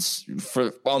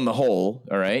on the whole.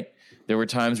 All right. There were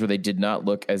times where they did not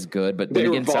look as good, but they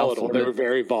were volatile. They were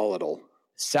very volatile.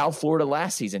 South Florida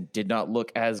last season did not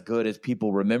look as good as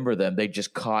people remember them. They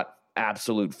just caught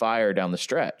absolute fire down the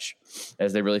stretch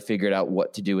as they really figured out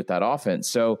what to do with that offense.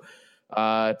 So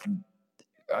UCF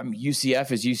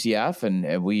is UCF,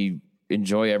 and we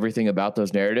enjoy everything about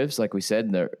those narratives, like we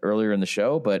said earlier in the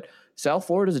show. But South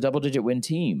Florida is a double-digit win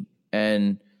team,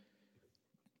 and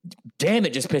damn,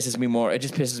 it just pisses me more. It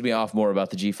just pisses me off more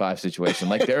about the G5 situation.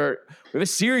 Like we have a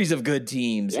series of good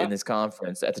teams in this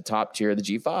conference at the top tier of the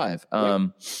G5.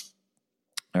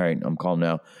 All right, I'm calm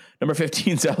now. Number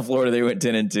 15, South Florida, they went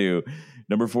 10-2.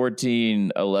 Number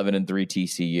 14, 11-3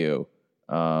 TCU.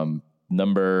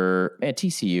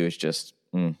 TCU is just.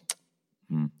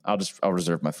 I'll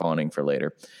reserve my fawning for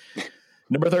later.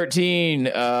 Number 13,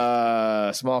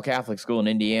 small Catholic school in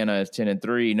Indiana is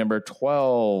 10-3. Number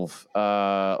 12,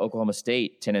 Oklahoma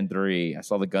State 10-3. I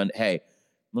saw the gun. Hey,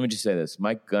 let me just say this: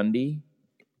 Mike Gundy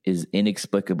is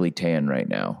inexplicably tan right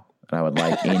now, and I would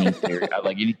like any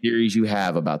theories you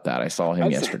have about that. I saw him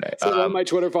yesterday. So one of my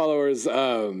Twitter followers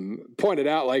pointed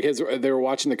out, like they were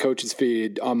watching the coaches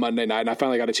feed on Monday night, and I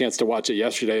finally got a chance to watch it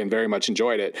yesterday and very much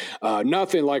enjoyed it.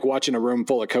 Nothing like watching a room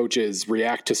full of coaches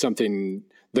react to something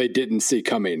they didn't see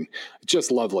coming. Just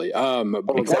lovely.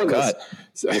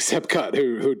 Except Cut,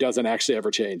 who doesn't actually ever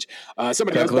change.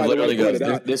 Somebody else literally goes,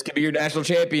 this could be your national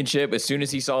championship. As soon as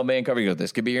he saw man cover, he goes,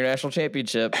 this could be your national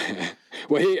championship.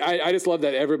 Well, I just love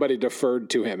that everybody deferred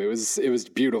to him. It was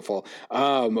beautiful.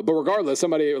 But regardless,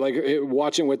 somebody like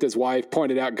watching with his wife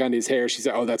pointed out Gundy's hair. She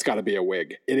said, "Oh, that's got to be a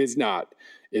wig." It is not.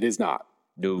 It is not.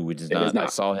 No, it is not. I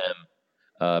saw him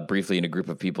briefly in a group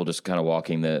of people just kind of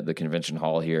walking the convention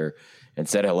hall here and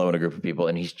said hello in a group of people,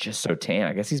 and he's just so tan.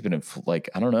 I guess he's been in,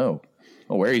 I don't know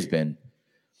where he's been.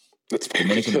 That's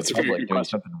Republic doing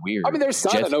something weird. I mean, there's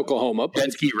sun in Oklahoma.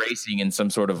 Jet ski racing in some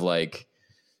sort of third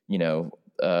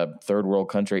world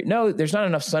country. No, there's not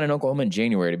enough sun in Oklahoma in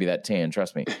January to be that tan.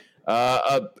 Trust me.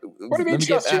 What do you mean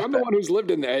trust you? I'm the one who's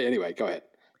lived in there. Anyway, go ahead.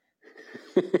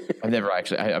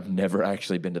 I've never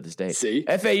actually been to the state. See,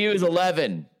 FAU is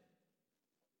 11.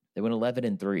 They went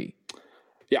 11-3.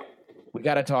 Yeah. We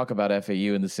got to talk about FAU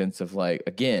in the sense of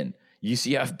again,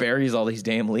 UCF buries all these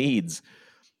damn leads.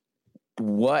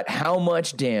 How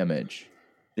much damage?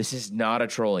 This is not a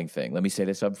trolling thing. Let me say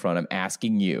this up front. I'm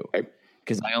asking you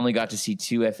because I only got to see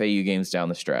 2 FAU games down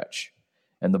the stretch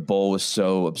and the bowl was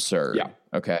so absurd. Yeah.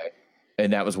 Okay.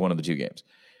 And that was one of the 2 games.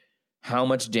 How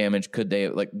much damage could they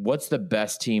what's the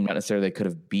best team? Not necessarily they could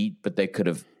have beat, but they could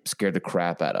have scared the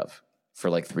crap out of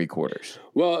for 3 quarters.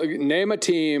 Well, name a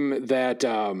team that,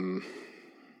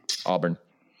 Auburn.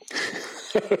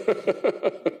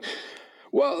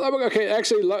 Well, okay.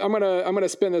 Actually, I'm gonna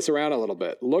spin this around a little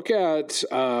bit. Look at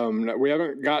we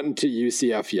haven't gotten to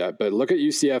UCF yet, but look at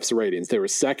UCF's ratings. They were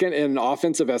second in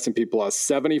offensive S&P plus,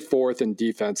 74th in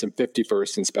defense, and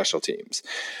 51st in special teams.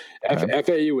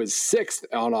 FAU was 6th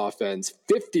on offense,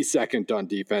 52nd on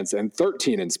defense, and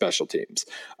 13 in special teams.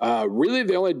 Really,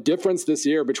 the only difference this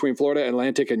year between Florida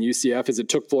Atlantic and UCF is it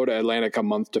took Florida Atlantic a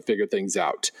month to figure things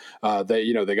out.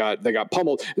 They got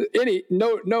pummeled.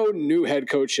 No new head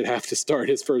coach should have to start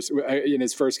his first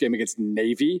game against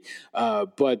Navy,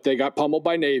 but they got pummeled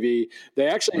by Navy. They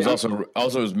actually also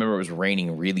remember it was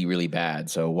raining really, really bad.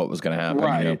 So what was going to happen?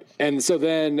 Right, and so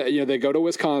then they go to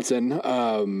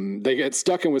Wisconsin. They get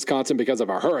stuck in Wisconsin because of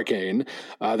a hurricane.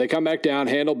 They come back down,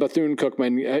 handle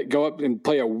Bethune-Cookman, go up and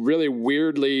play a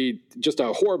really just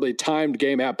a horribly timed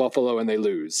game at Buffalo, and they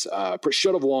lose.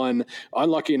 Should have won,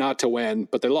 unlucky not to win,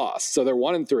 but they lost. So they're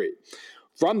 1-3.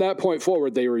 From that point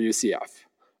forward, they were UCF.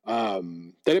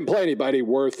 They didn't play anybody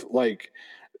worth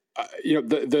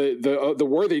the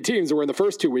worthy teams were in the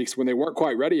first 2 weeks when they weren't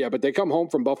quite ready yet, but they come home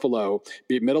from Buffalo,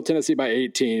 beat Middle Tennessee by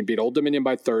 18, beat Old Dominion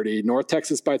by 30, North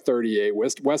Texas by 38,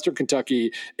 Western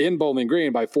Kentucky in Bowling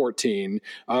Green by 14.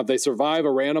 They survive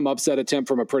a random upset attempt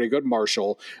from a pretty good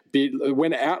Marshall,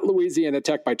 win at Louisiana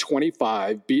Tech by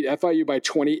 25, beat FIU by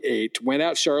 28, win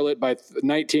at Charlotte by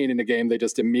 19 in the game they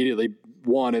just immediately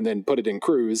won and then put it in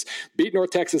cruise, beat North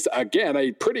Texas again,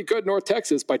 a pretty good North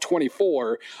Texas by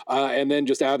 24, and then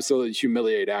just absolutely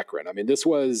humiliate Akron. I mean,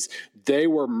 they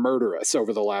were murderous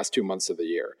over the last 2 months of the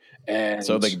year. And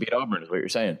so they could beat Auburn is what you're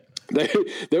saying.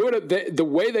 The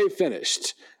way they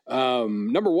finished,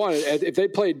 Number one, if they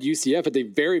played UCF at the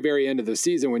very, very end of the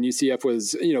season when UCF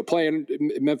was, playing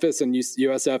Memphis and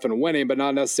USF and winning, but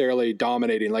not necessarily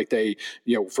dominating like they,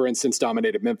 for instance,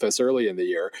 dominated Memphis early in the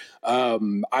year. I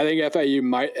think FAU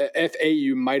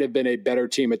might have been a better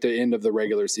team at the end of the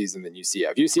regular season than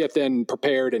UCF. UCF then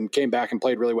prepared and came back and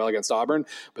played really well against Auburn,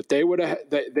 but they would have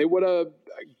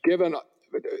given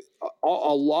a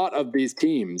lot of these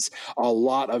teams a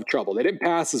lot of trouble. They didn't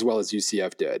pass as well as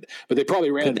UCF did, but they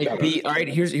probably ran better. All right,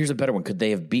 here's a better one. Could they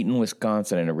have beaten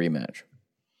Wisconsin in a rematch?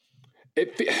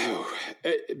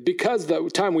 Because the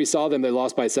time we saw them, they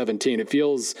lost by 17. It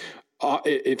feels tough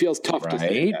to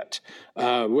say that.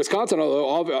 Wisconsin,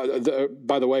 although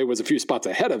by the way, was a few spots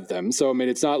ahead of them. So I mean,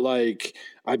 it's not like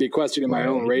I'd be questioning my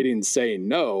own ratings saying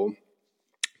no.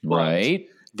 Right.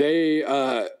 They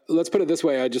let's put it this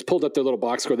way. I just pulled up their little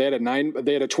box score. They had a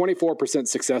 24%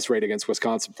 success rate against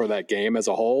Wisconsin for that game as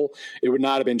a whole. It would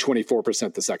not have been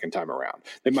 24% the second time around.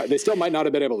 They still might not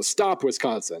have been able to stop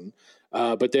Wisconsin,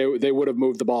 but they would have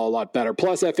moved the ball a lot better.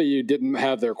 Plus, FAU didn't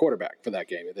have their quarterback for that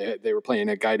game. They were playing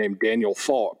a guy named Daniel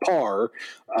Parr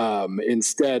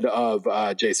instead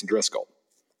of Jason Driscoll.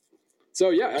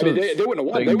 So yeah, I mean, they wouldn't have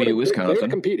won. They would have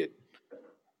competed.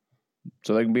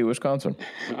 So they can beat Wisconsin.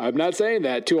 I'm not saying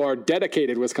that to our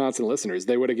dedicated Wisconsin listeners.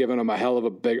 They would have given them a hell of a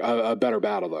better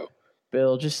battle, though.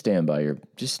 Bill, just stand by your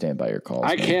calls.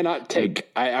 I cannot take.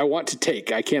 I want to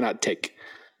take. I cannot take.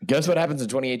 Guess what happens in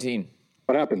 2018?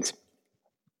 What happens?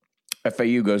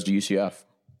 FAU goes to UCF.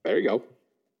 There you go.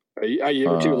 A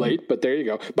year too late, but there you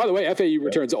go. By the way, FAU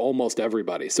returns almost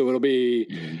everybody, so it'll be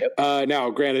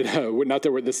now. Granted, not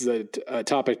that this is a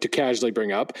topic to casually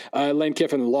bring up. Lane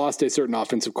Kiffin lost a certain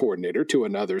offensive coordinator to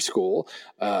another school.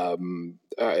 A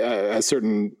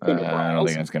certain. I don't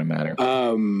think that's going to matter.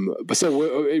 But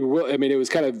so it was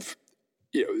kind of.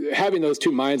 Having those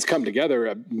two minds come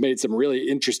together made some really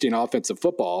interesting offensive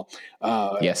football.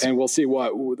 Yes. And we'll see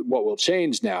what will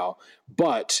change now.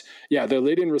 But yeah, their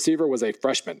leading receiver was a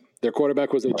freshman. Their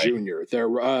quarterback was a junior.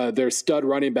 Their stud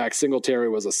running back Singletary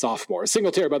was a sophomore.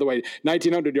 Singletary, by the way,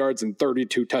 1,900 yards and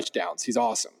 32 touchdowns. He's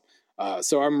awesome.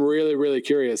 So I'm really, really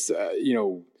curious,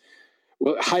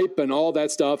 hype and all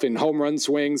that stuff and home run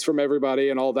swings from everybody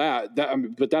and all that.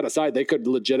 But that aside, they could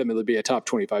legitimately be a top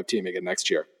 25 team again next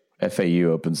year. FAU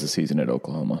opens the season at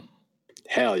Oklahoma.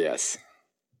 Hell yes.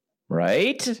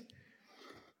 Right?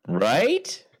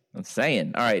 I'm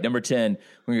saying. All right, number 10.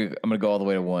 I'm going to go all the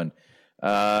way to 1.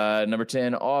 Number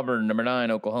 10, Auburn. Number 9,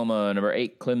 Oklahoma. Number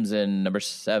 8, Clemson. Number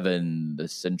 7, the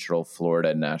Central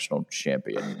Florida National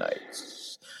Champion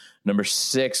Knights. Number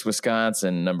 6,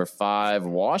 Wisconsin. Number 5,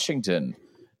 Washington.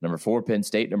 Number 4, Penn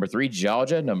State. Number 3,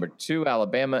 Georgia. Number 2,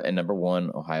 Alabama. And number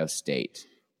 1, Ohio State.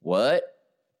 What?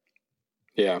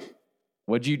 Yeah.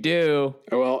 What'd you do?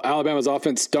 Well, Alabama's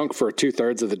offense stunk for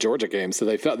 2/3 of the Georgia game, so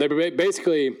they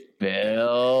basically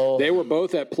Bill. They were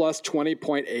both at plus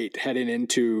 20.8 heading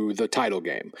into the title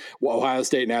game. Well, Ohio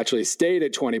State naturally stayed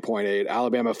at 20.8.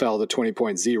 Alabama fell to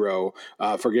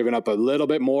 20.0 for giving up a little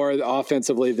bit more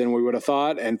offensively than we would have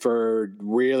thought, and for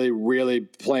really, really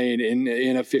playing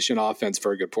inefficient offense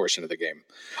for a good portion of the game.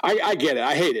 I get it.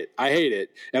 I hate it,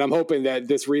 and I'm hoping that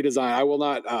this redesign. I will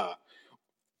not.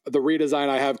 The redesign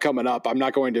I have coming up, I'm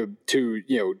not going to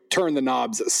turn the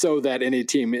knobs so that any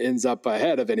team ends up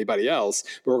ahead of anybody else.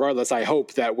 But regardless, I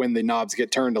hope that when the knobs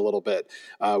get turned a little bit,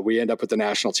 we end up with the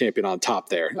national champion on top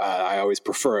there. I always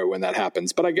prefer it when that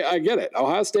happens. But I get it.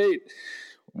 Ohio State.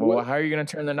 Well, how are you going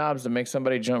to turn the knobs to make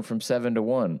somebody jump from 7 to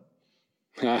 1?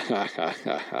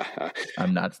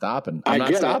 I'm not stopping. I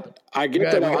get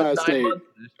that Ohio State. You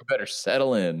better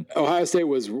settle in. Ohio State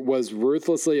was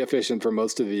ruthlessly efficient for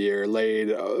most of the year.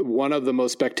 Laid one of the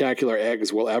most spectacular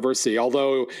eggs we'll ever see.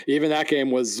 Although even that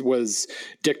game was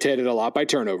dictated a lot by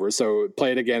turnovers. So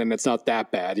play it again, and it's not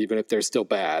that bad, even if they're still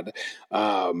bad.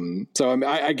 So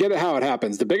I get it how it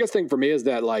happens. The biggest thing for me is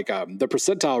that the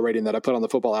percentile rating that I put on the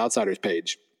Football Outsiders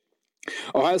page.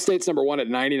 Ohio State's number 1 at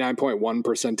 99.1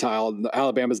 percentile.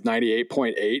 Alabama's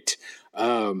 98.8.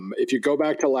 If you go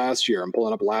back to last year, I'm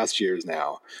pulling up last year's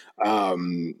now.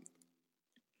 Come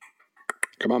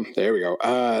on, there we go.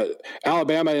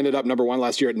 Alabama ended up number 1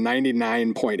 last year at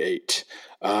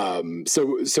 99.8.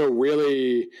 So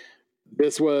really,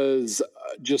 this was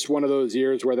just one of those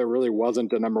years where there really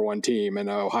wasn't a number 1 team in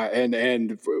Ohio.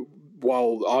 And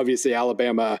while obviously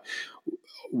Alabama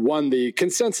won the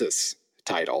consensus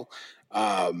title,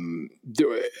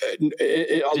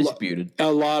 disputed.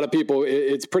 A lot of people,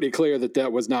 it's pretty clear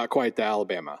that was not quite the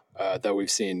Alabama that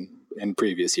we've seen in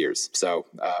previous years. So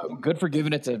good for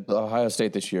giving it to Ohio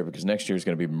State this year, because next year is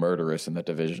going to be murderous in that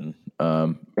division.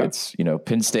 It's,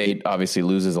 Penn State obviously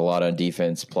loses a lot on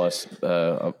defense, plus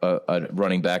a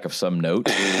running back of some note.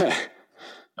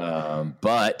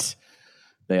 But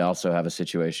they also have a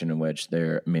situation in which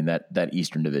that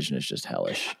Eastern Division is just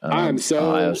hellish.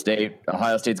 Ohio State's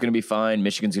going to be fine.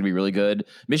 Michigan's going to be really good.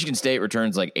 Michigan State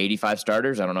returns like 85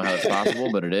 starters. I don't know how it's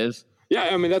possible, but it is. Yeah,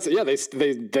 I mean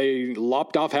they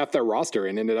lopped off half their roster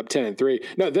and ended up 10-3.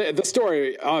 No, the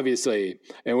story obviously,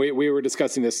 and we were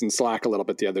discussing this in Slack a little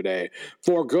bit the other day.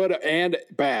 For good and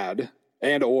bad,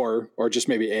 and or just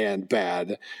maybe and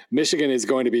bad, Michigan is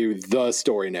going to be the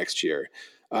story next year.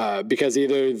 Because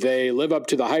either they live up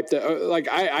to the hype that,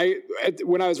 I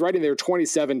when I was writing their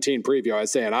 2017 preview, I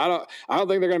was saying I don't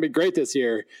think they're going to be great this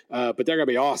year, but they're going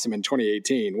to be awesome in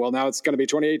 2018. Well, now it's going to be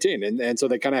 2018, and so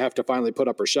they kind of have to finally put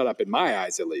up or shut up, in my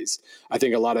eyes at least. I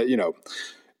think a lot of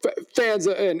fans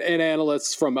and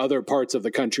analysts from other parts of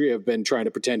the country have been trying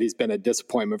to pretend he's been a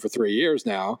disappointment for 3 years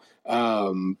now.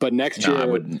 But next year, I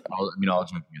wouldn't. All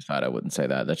joking aside, I wouldn't say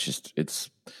that. That's just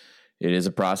It is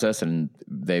a process, and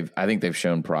I think they've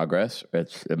shown progress.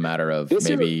 It's a matter of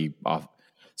maybe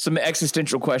some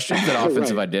existential questions and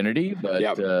offensive identity, but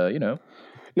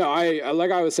No,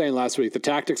 like I was saying last week, the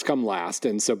tactics come last,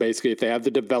 and so basically, if they have the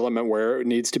development where it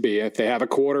needs to be, if they have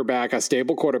a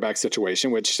stable quarterback situation,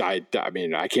 which I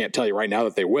can't tell you right now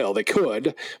that they will. They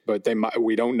could, but they might.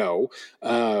 We don't know.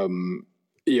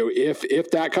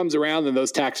 If that comes around, then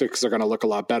those tactics are going to look a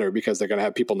lot better because they're going to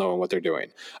have people knowing what they're doing.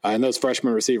 And those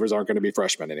freshman receivers aren't going to be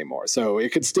freshmen anymore. So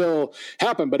it could still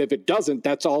happen. But if it doesn't,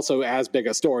 that's also as big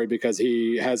a story because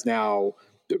he has now,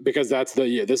 because that's the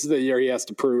year. This is the year he has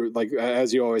to prove, like,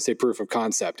 as you always say, proof of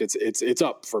concept. It's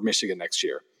up for Michigan next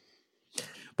year.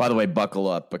 By the way, buckle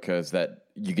up, because that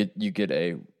you get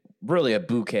a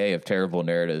bouquet of terrible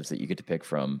narratives that you get to pick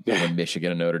from when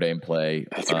Michigan and Notre Dame play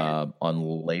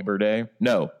on Labor Day.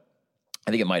 No,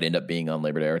 I think it might end up being on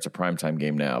Labor Day, or it's a primetime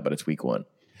game now, but it's week 1.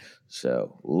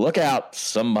 So look out.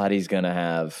 Somebody's going to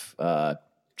have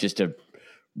just a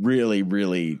really,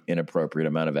 really inappropriate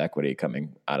amount of equity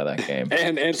coming out of that game.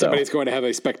 and somebody's going to have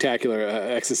a spectacular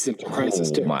existential crisis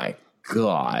too. Oh my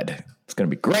God. It's going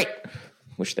to be great.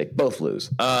 Wish they both lose.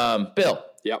 Bill.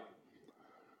 Yep.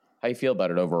 How you feel about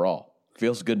it overall?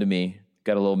 Feels good to me.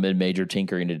 Got a little mid-major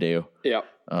tinkering to do. Yeah.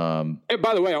 And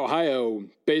by the way, Ohio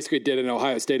basically did an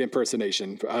Ohio State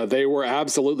impersonation. They were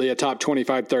absolutely a top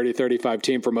 25, 30, 35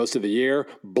 team for most of the year,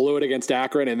 blew it against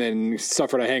Akron, and then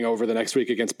suffered a hangover the next week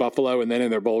against Buffalo, and then in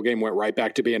their bowl game went right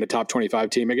back to being a top 25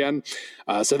 team again.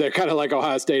 So they're kind of like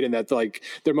Ohio State in that, like,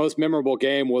 their most memorable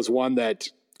game was one that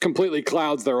completely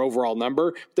clouds their overall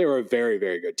number. They were a very,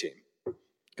 very good team.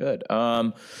 Good.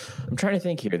 I'm trying to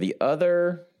think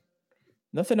here.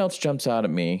 Nothing else jumps out at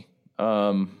me.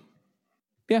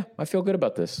 Yeah, I feel good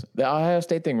about this. The Ohio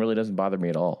State thing really doesn't bother me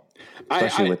at all,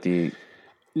 especially with the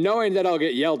knowing that I'll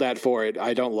get yelled at for it.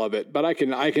 I don't love it, but I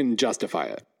can justify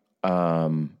it.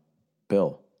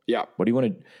 Bill. Yeah. What do you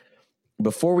want to?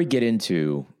 Before we get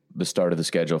into the start of the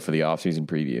schedule for the offseason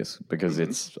previews, because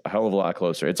it's a hell of a lot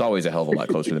closer. It's always a hell of a lot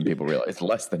closer than people realize. It's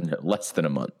less than a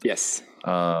month. Yes.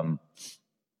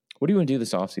 What do you want to do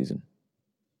this offseason?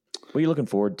 What are you looking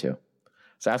forward to? I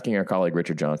was asking our colleague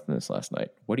Richard Johnson this last night.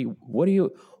 What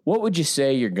would you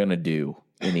say you're going to do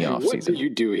in the offseason? What do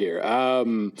you do here? I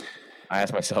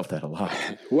ask myself that a lot.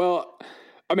 Well,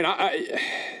 I mean,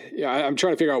 I'm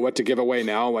trying to figure out what to give away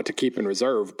now and what to keep in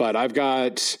reserve, but I've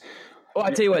got. Well,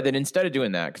 I tell you what, then instead of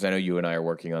doing that, because I know you and I are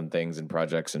working on things and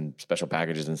projects and special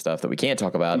packages and stuff that we can't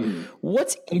talk about,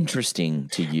 what's interesting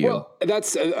to you? Well,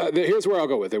 that's here's where I'll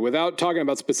go with it. Without talking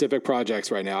about specific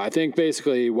projects right now, I think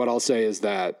basically what I'll say is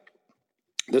that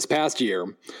this past year,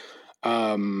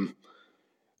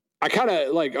 I kind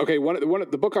of like, okay, one of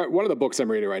the books I'm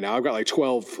reading right now, I've got like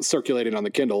 12 circulating on the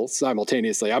Kindle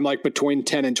simultaneously. I'm like between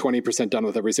 10 and 20% done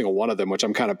with every single one of them, which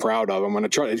I'm kind of proud of. I'm going to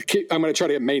try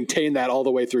to maintain that all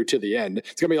the way through to the end.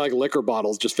 It's going to be like liquor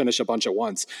bottles, just finish a bunch at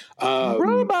once.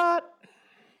 Robot.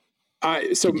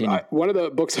 One of the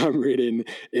books I'm reading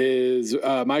is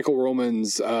Michael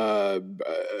Ruhlman's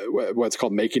what's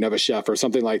called Making of a Chef or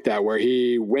something like that, where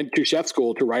he went to chef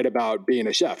school to write about being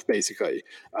a chef. Basically,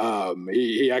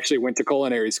 he actually went to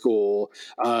culinary school.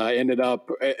 Ended up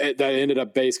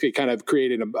basically kind of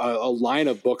creating a line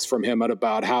of books from him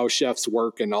about how chefs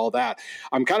work and all that.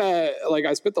 I'm kind of like,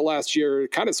 I spent the last year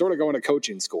kind of sort of going to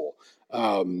coaching school.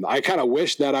 I kind of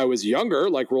wish that I was younger,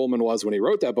 like Ruhlman was when he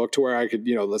wrote that book, to where I could,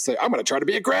 let's say I'm going to try to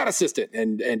be a grad assistant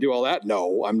and do all that.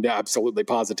 No, I'm absolutely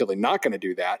positively not going to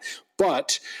do that.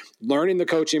 But learning the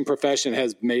coaching profession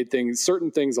has made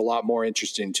certain things a lot more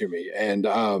interesting to me, and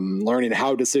learning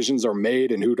how decisions are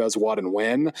made and who does what and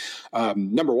when.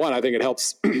 Number one, I think it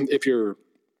helps if you're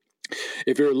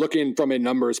looking from a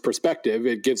numbers perspective.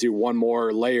 It gives you one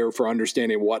more layer for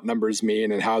understanding what numbers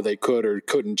mean and how they could or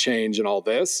couldn't change and all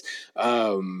this.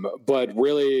 But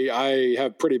really, I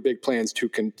have pretty big plans to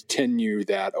continue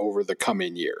that over the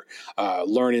coming year,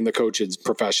 learning the coach's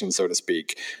profession, so to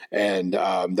speak. And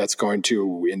that's going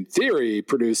to, in theory,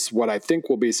 produce what I think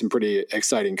will be some pretty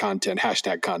exciting content,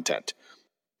 hashtag content.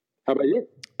 How about you?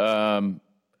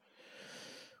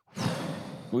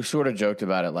 We sort of joked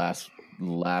about it last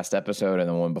episode and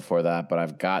the one before that, but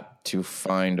I've got to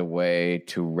find a way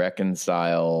to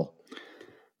reconcile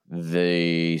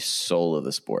the soul of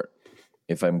the sport.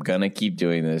 If I'm going to keep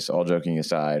doing this, all joking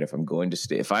aside, if I'm going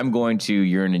to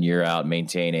year in and year out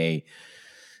maintain a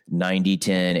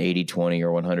 90-10, 80-20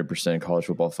 or 100% college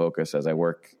football focus as I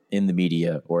work in the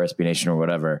media or SB Nation or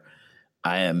whatever,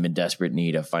 I am in desperate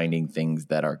need of finding things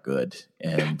that are good.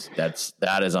 And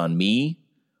that is on me.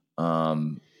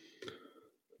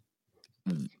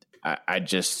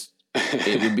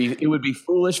 It would be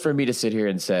foolish for me to sit here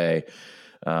and say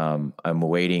I'm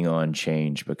waiting on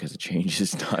change, because the change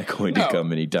is not going to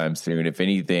come anytime soon. If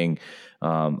anything,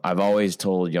 I've always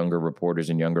told younger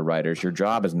reporters and younger writers, your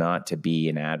job is not to be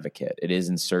an advocate. It is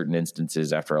in certain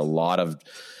instances, after a lot of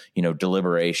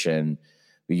deliberation.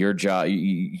 Your job,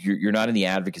 you're not in the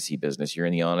advocacy business. You're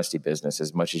in the honesty business,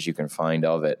 as much as you can find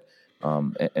of it,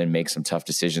 and make some tough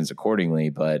decisions accordingly.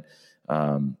 But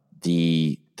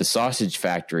the sausage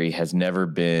factory has never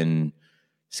been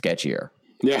sketchier.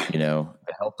 Yeah. The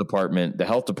health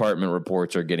department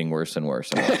reports are getting worse and worse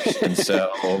and worse. And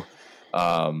so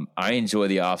I enjoy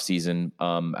the off season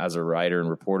as a writer and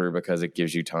reporter, because it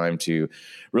gives you time to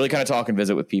really kind of talk and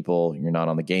visit with people. You're not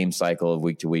on the game cycle of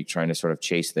week to week trying to sort of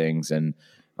chase things. And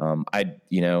I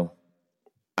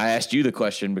asked you the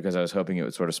question because I was hoping it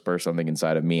would sort of spur something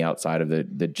inside of me outside of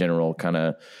the general kind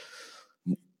of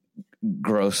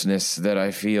grossness that I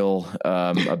feel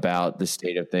about the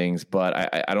state of things. But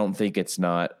I don't think it's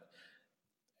not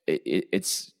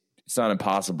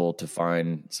impossible to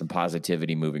find some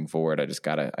positivity moving forward. I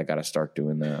gotta start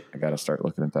doing that. I gotta start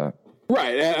looking at that.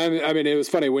 Right. I mean, it was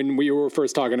funny when we were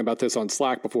first talking about this on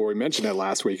Slack before we mentioned it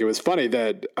last week. It was funny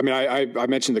that, I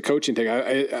mentioned the coaching thing.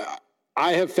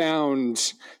 I have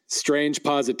found strange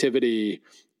positivity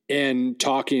in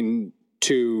talking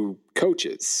to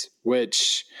coaches,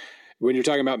 which, when you're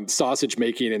talking about sausage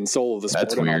making and soul of the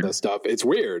sport and all this stuff, it's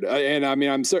weird. And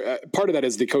I'm part of that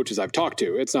is the coaches I've talked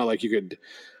to. It's not like you could.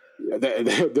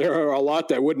 There are a lot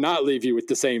that would not leave you with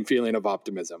the same feeling of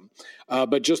optimism.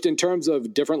 But just in terms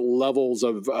of different levels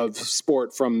of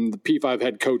sport, from the P5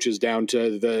 head coaches down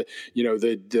to the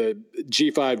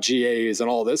G5 GAs and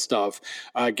all this stuff,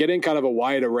 getting kind of a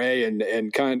wide array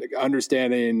and kind of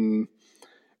understanding.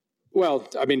 Well,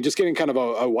 just getting kind of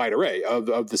a wide array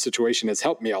of the situation has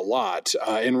helped me a lot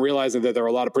in realizing that there are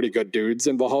a lot of pretty good dudes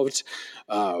involved,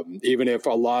 even if a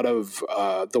lot of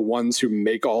the ones who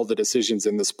make all the decisions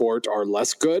in the sport are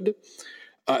less good.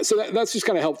 So that's just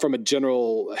kind of helped from a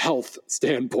general health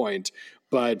standpoint.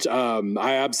 But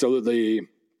I absolutely,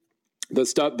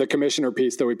 the commissioner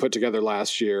piece that we put together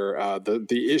last year,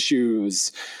 the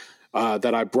issues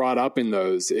that I brought up in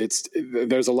those,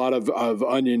 there's a lot of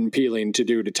onion peeling to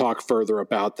do to talk further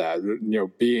about that.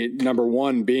 Number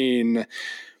one being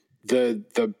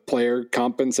the player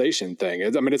compensation thing.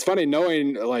 It's funny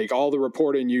knowing like all the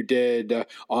reporting you did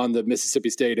on the Mississippi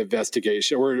State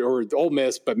investigation, or Ole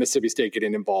Miss, but Mississippi State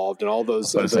getting involved and all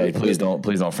those. Please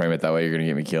don't frame it that way. You're going to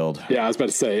get me killed. Yeah, I was about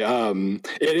to say.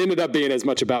 It ended up being as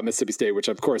much about Mississippi State, which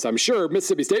of course I'm sure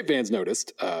Mississippi State fans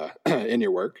noticed in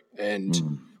your work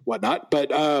and whatnot. But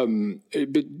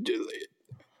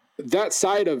that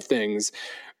side of things.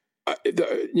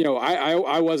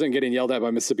 I wasn't getting yelled at by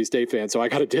Mississippi State fans, so I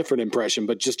got a different impression.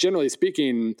 But just generally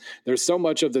speaking, there's so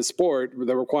much of the sport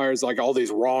that requires like all these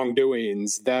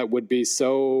wrongdoings that would be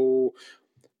so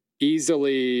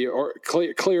easily or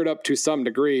cleared up to some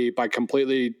degree by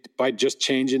just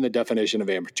changing the definition of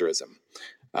amateurism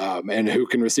and who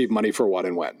can receive money for what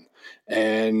and when.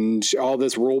 And all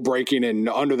this rule breaking and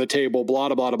under the table, blah,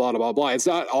 blah, blah, blah, blah, blah. It's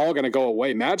not all going to go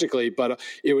away magically, but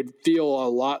it would feel a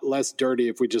lot less dirty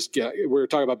if we're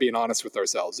talking about being honest with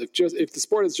ourselves. If the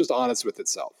sport is just honest with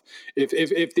itself, if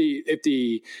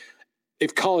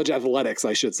college athletics,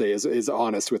 I should say, is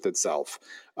honest with itself,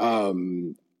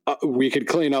 we could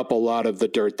clean up a lot of the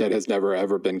dirt that has never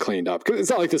ever been cleaned up. Because it's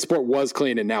not like the sport was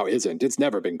clean and now isn't. It's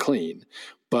never been clean.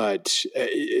 But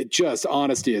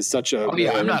honesty is such a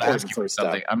I'm not asking for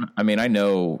something. I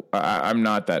know I'm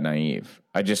not that naive.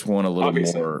 I just want a little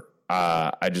more.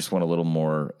 I just want a little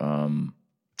more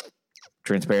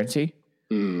transparency,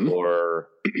 or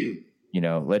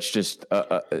let's just.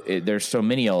 There's so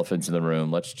many elephants in the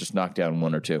room. Let's just knock down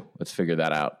one or two. Let's figure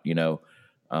that out.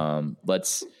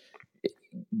 Let's.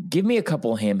 Give me a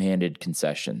couple ham-handed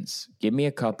concessions. Give me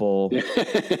a couple.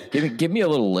 give me a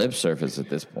little lip service at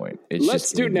this point. Let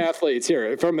student athletes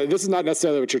here. This is not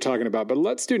necessarily what you're talking about, but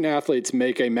let student athletes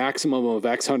make a maximum of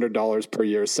X $100 per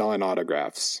year selling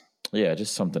autographs. Yeah,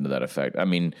 just something to that effect. I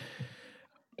mean,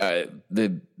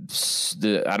 the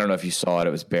I don't know if you saw it.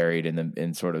 It was buried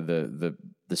in sort of the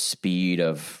speed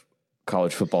of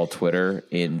college football Twitter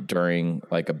during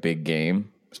like a big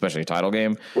game. Especially a title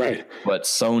game. Right. But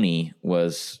Sony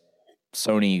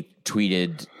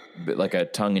tweeted like a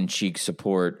tongue-in-cheek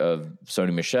support of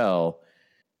Sony Michel.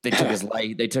 They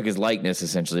took his likeness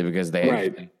essentially because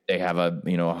they have a a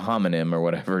homonym or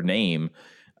whatever name,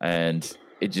 and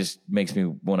it just makes me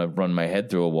want to run my head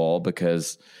through a wall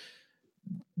because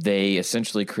they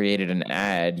essentially created an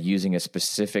ad using a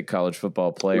specific college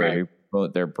football player to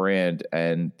promote their brand,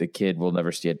 and the kid will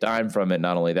never see a dime from it.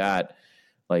 Not only that,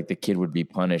 like the kid would be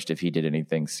punished if he did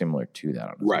anything similar to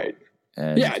that. Right.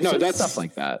 And that's stuff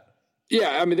like that.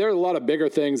 Yeah. I mean, there are a lot of bigger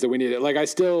things that we need. Like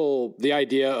the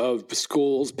idea of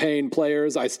schools paying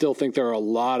players, I still think there are a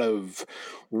lot of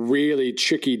really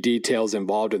tricky details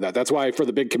involved in that. That's why for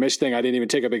the big commission thing, I didn't even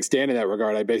take a big stand in that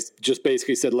regard. I just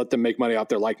basically said, let them make money off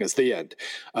their likeness, the end.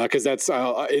 Cause that's,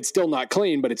 it's still not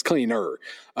clean, but it's cleaner.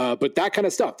 But that kind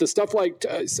of stuff, the stuff like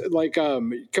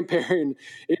comparing,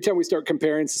 anytime we start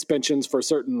comparing suspensions for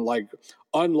certain like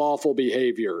unlawful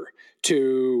behavior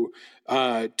to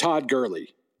Todd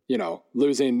Gurley,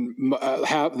 losing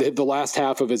the last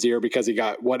half of his year because he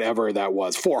got whatever that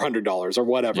was, $400 or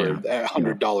whatever,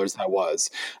 $100 that was.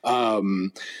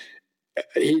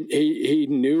 He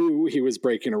knew he was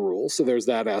breaking a rule, so there's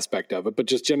that aspect of it. But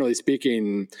just generally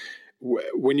speaking,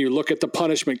 when you look at the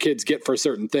punishment kids get for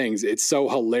certain things, it's so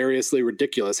hilariously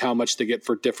ridiculous how much they get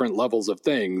for different levels of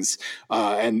things.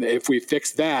 And if we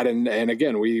fix that, and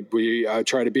again, we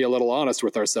try to be a little honest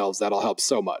with ourselves, that'll help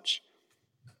so much.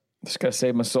 It's got to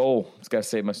save my soul. It's got to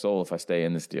save my soul if I stay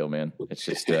in this deal, man. It's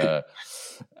just, I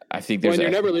think there's. Well,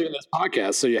 you're never leaving this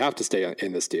podcast, so you have to stay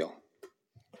in this deal.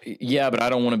 Yeah, but I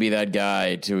don't want to be that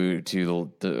guy to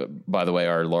by the way,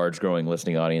 our large growing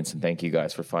listening audience, and thank you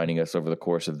guys for finding us over the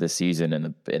course of this season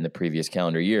and in the previous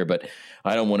calendar year. But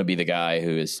I don't want to be the guy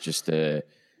who is just the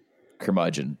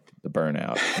curmudgeon, the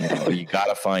burnout. You got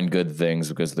to find good things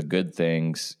because the good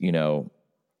things,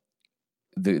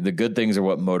 the good things are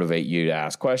what motivate you to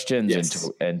ask questions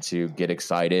and to get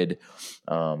excited.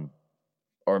 Or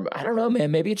I don't know, man,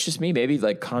 maybe it's just me, maybe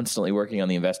like constantly working on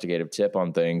the investigative tip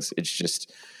on things. It's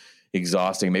just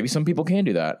exhausting. Maybe some people can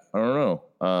do that. I don't know.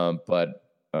 But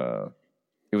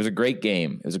it was a great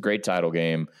game. It was a great title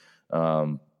game.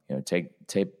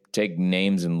 Take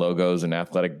names and logos and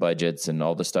athletic budgets and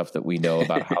all the stuff that we know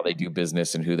about how they do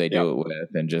business and who they do it with,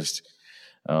 and just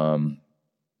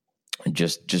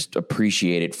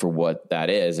appreciate it for what that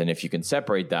is. And if you can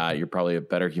separate that, you're probably a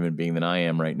better human being than I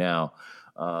am right now.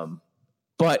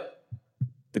 But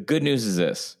the good news is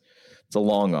this: it's a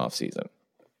long off season.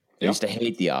 I used to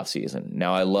hate the off season.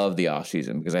 Now I love the off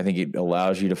season because I think it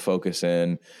allows you to focus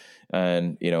in,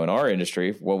 and in our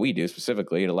industry, what we do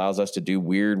specifically, it allows us to do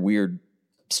weird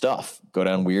stuff, go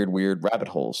down weird rabbit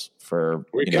holes.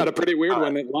 We got a pretty weird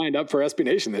one lined up for SB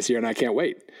Nation this year, and I can't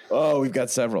wait. Oh, we've got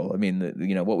several. I mean,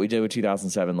 what we did with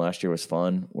 2007 last year was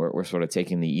fun. We're sort of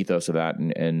taking the ethos of that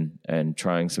and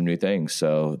trying some new things.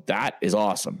 So that is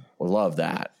awesome. We love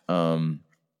that. I'm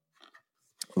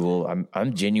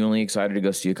genuinely excited to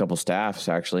go see a couple staffs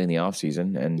actually in the off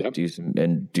season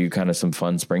and do kind of some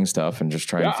fun spring stuff and just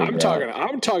try and figure out.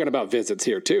 I'm talking about visits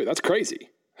here too. That's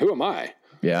crazy. Who am I?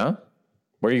 Yeah.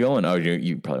 Where are you going? Oh,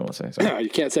 you probably won't say. Sorry. No, you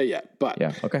can't say yet. But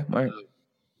yeah, okay, all right.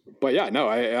 But yeah, no,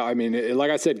 I mean,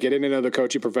 like I said, getting into the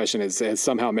coaching profession has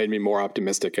somehow made me more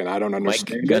optimistic, and I don't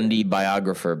understand. Mike Gundy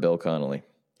biographer Bill Connolly.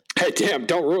 Hey, damn!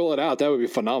 Don't rule it out. That would be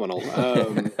phenomenal.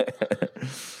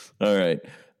 All right,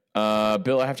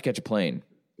 Bill, I have to catch a plane.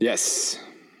 Yes.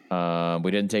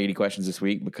 We didn't take any questions this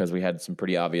week because we had some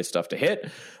pretty obvious stuff to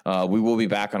hit. We will be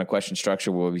back on a question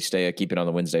structure where we keep it on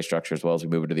the Wednesday structure as well as we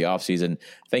move into the off season.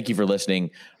 Thank you for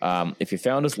listening. If you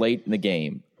found us late in the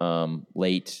game,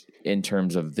 late in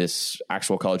terms of this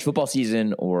actual college football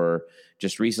season or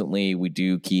just recently, we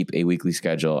do keep a weekly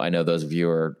schedule. I know those of you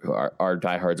are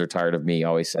diehards are tired of me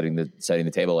always setting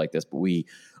the table like this, but we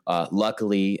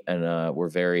luckily and we're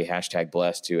very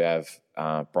 #blessed to have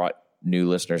brought new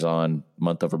listeners on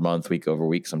month over month, week over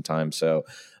week sometimes. So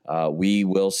we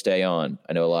will stay on.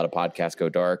 I know a lot of podcasts go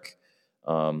dark,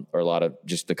 or a lot of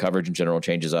just the coverage in general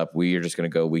changes up. We are just going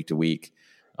to go week to week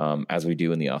as we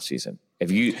do in the off season.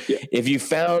 If you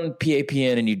found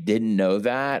PAPN and you didn't know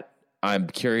that, I'm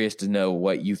curious to know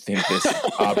what you think this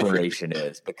operation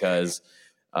is, because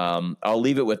I'll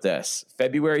leave it with this.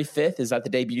 February 5th, is that the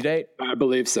debut date? I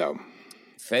believe so.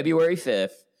 February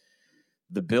 5th,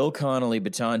 the Bill Connolly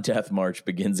Baton Death March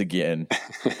begins again.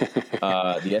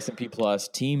 The S&P Plus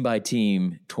team by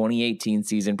team 2018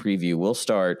 season preview will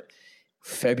start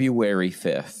February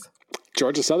 5th.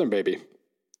 Georgia Southern, baby.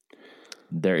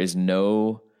 There is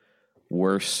no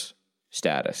worse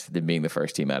status than being the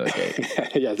first team out of the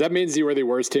gate. Yeah, that means you were the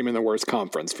worst team in the worst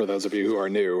conference, for those of you who are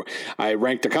new. I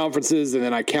rank the conferences, and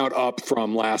then I count up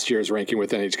from last year's ranking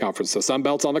within each conference. So Sun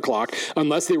Belt's on the clock,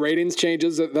 unless the ratings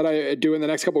changes that I do in the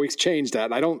next couple of weeks change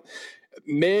that.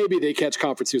 Maybe they catch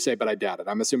Conference USA, but I doubt it.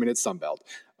 I'm assuming it's Sun Belt.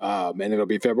 And it'll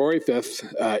be February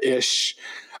 5th-ish.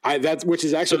 Which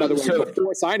is actually, by the way,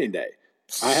 before signing day.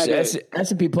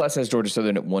 S&P Plus has Georgia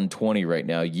Southern at 120 right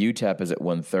now. UTEP is at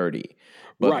 130.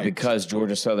 But because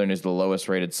Georgia Southern is the lowest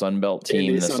rated Sun Belt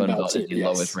team, the Sun Belt is the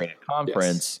lowest rated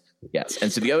conference. Yes.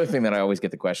 And so the other thing that I always get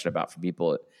the question about from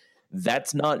people,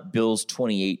 that's not Bill's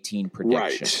 2018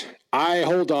 prediction. Right. I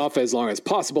hold off as long as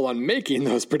possible on making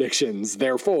those predictions.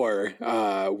 Therefore,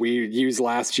 we use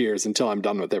last year's until I'm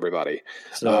done with everybody.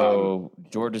 So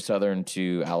Georgia Southern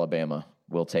to Alabama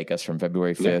will take us from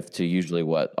February 5th to usually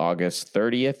August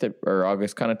 30th or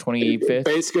August kind of 25th?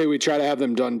 Basically, we try to have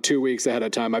them done 2 weeks ahead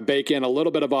of time. I bake in a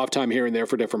little bit of off time here and there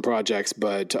for different projects,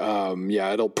 but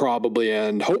it'll probably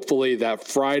end hopefully that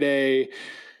Friday.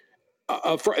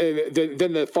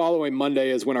 Then the following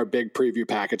Monday is when our big preview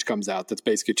package comes out. That's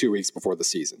basically 2 weeks before the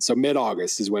season. So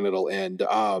mid-August is when it'll end.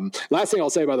 Last thing I'll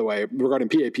say, by the way, regarding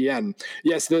PAPN,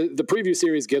 yes, the preview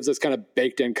series gives us kind of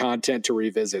baked-in content to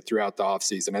revisit throughout the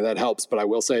offseason, and that helps. But I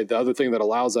will say the other thing that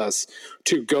allows us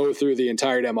to go through the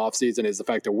entire damn offseason is the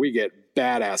fact that we get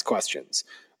badass questions.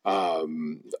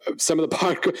 Some of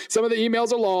the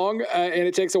emails are long, and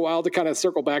it takes a while to kind of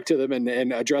circle back to them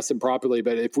and address them properly.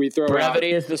 But if we throw brevity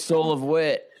is the soul of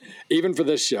wit, even for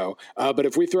this show. But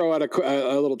if we throw out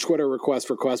a little Twitter request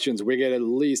for questions, we get at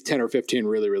least 10 or 15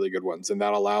 really, really good ones, and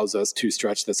that allows us to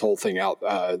stretch this whole thing out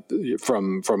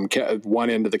from one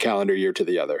end of the calendar year to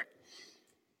the other.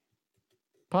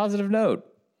 Positive note.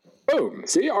 Boom.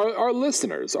 See, our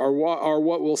listeners are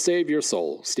what will save your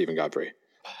soul, Stephen Godfrey.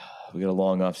 We got a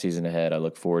long off season ahead. I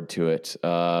look forward to it.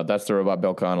 That's the Robot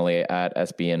Bill Connolly at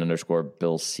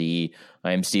SBN_Bill C.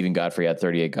 I am Stephen Godfrey at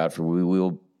 38 Godfrey. We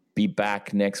will be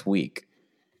back next week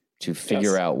to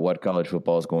figure out what college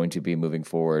football is going to be moving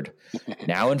forward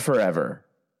now and forever.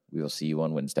 We will see you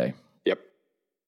on Wednesday.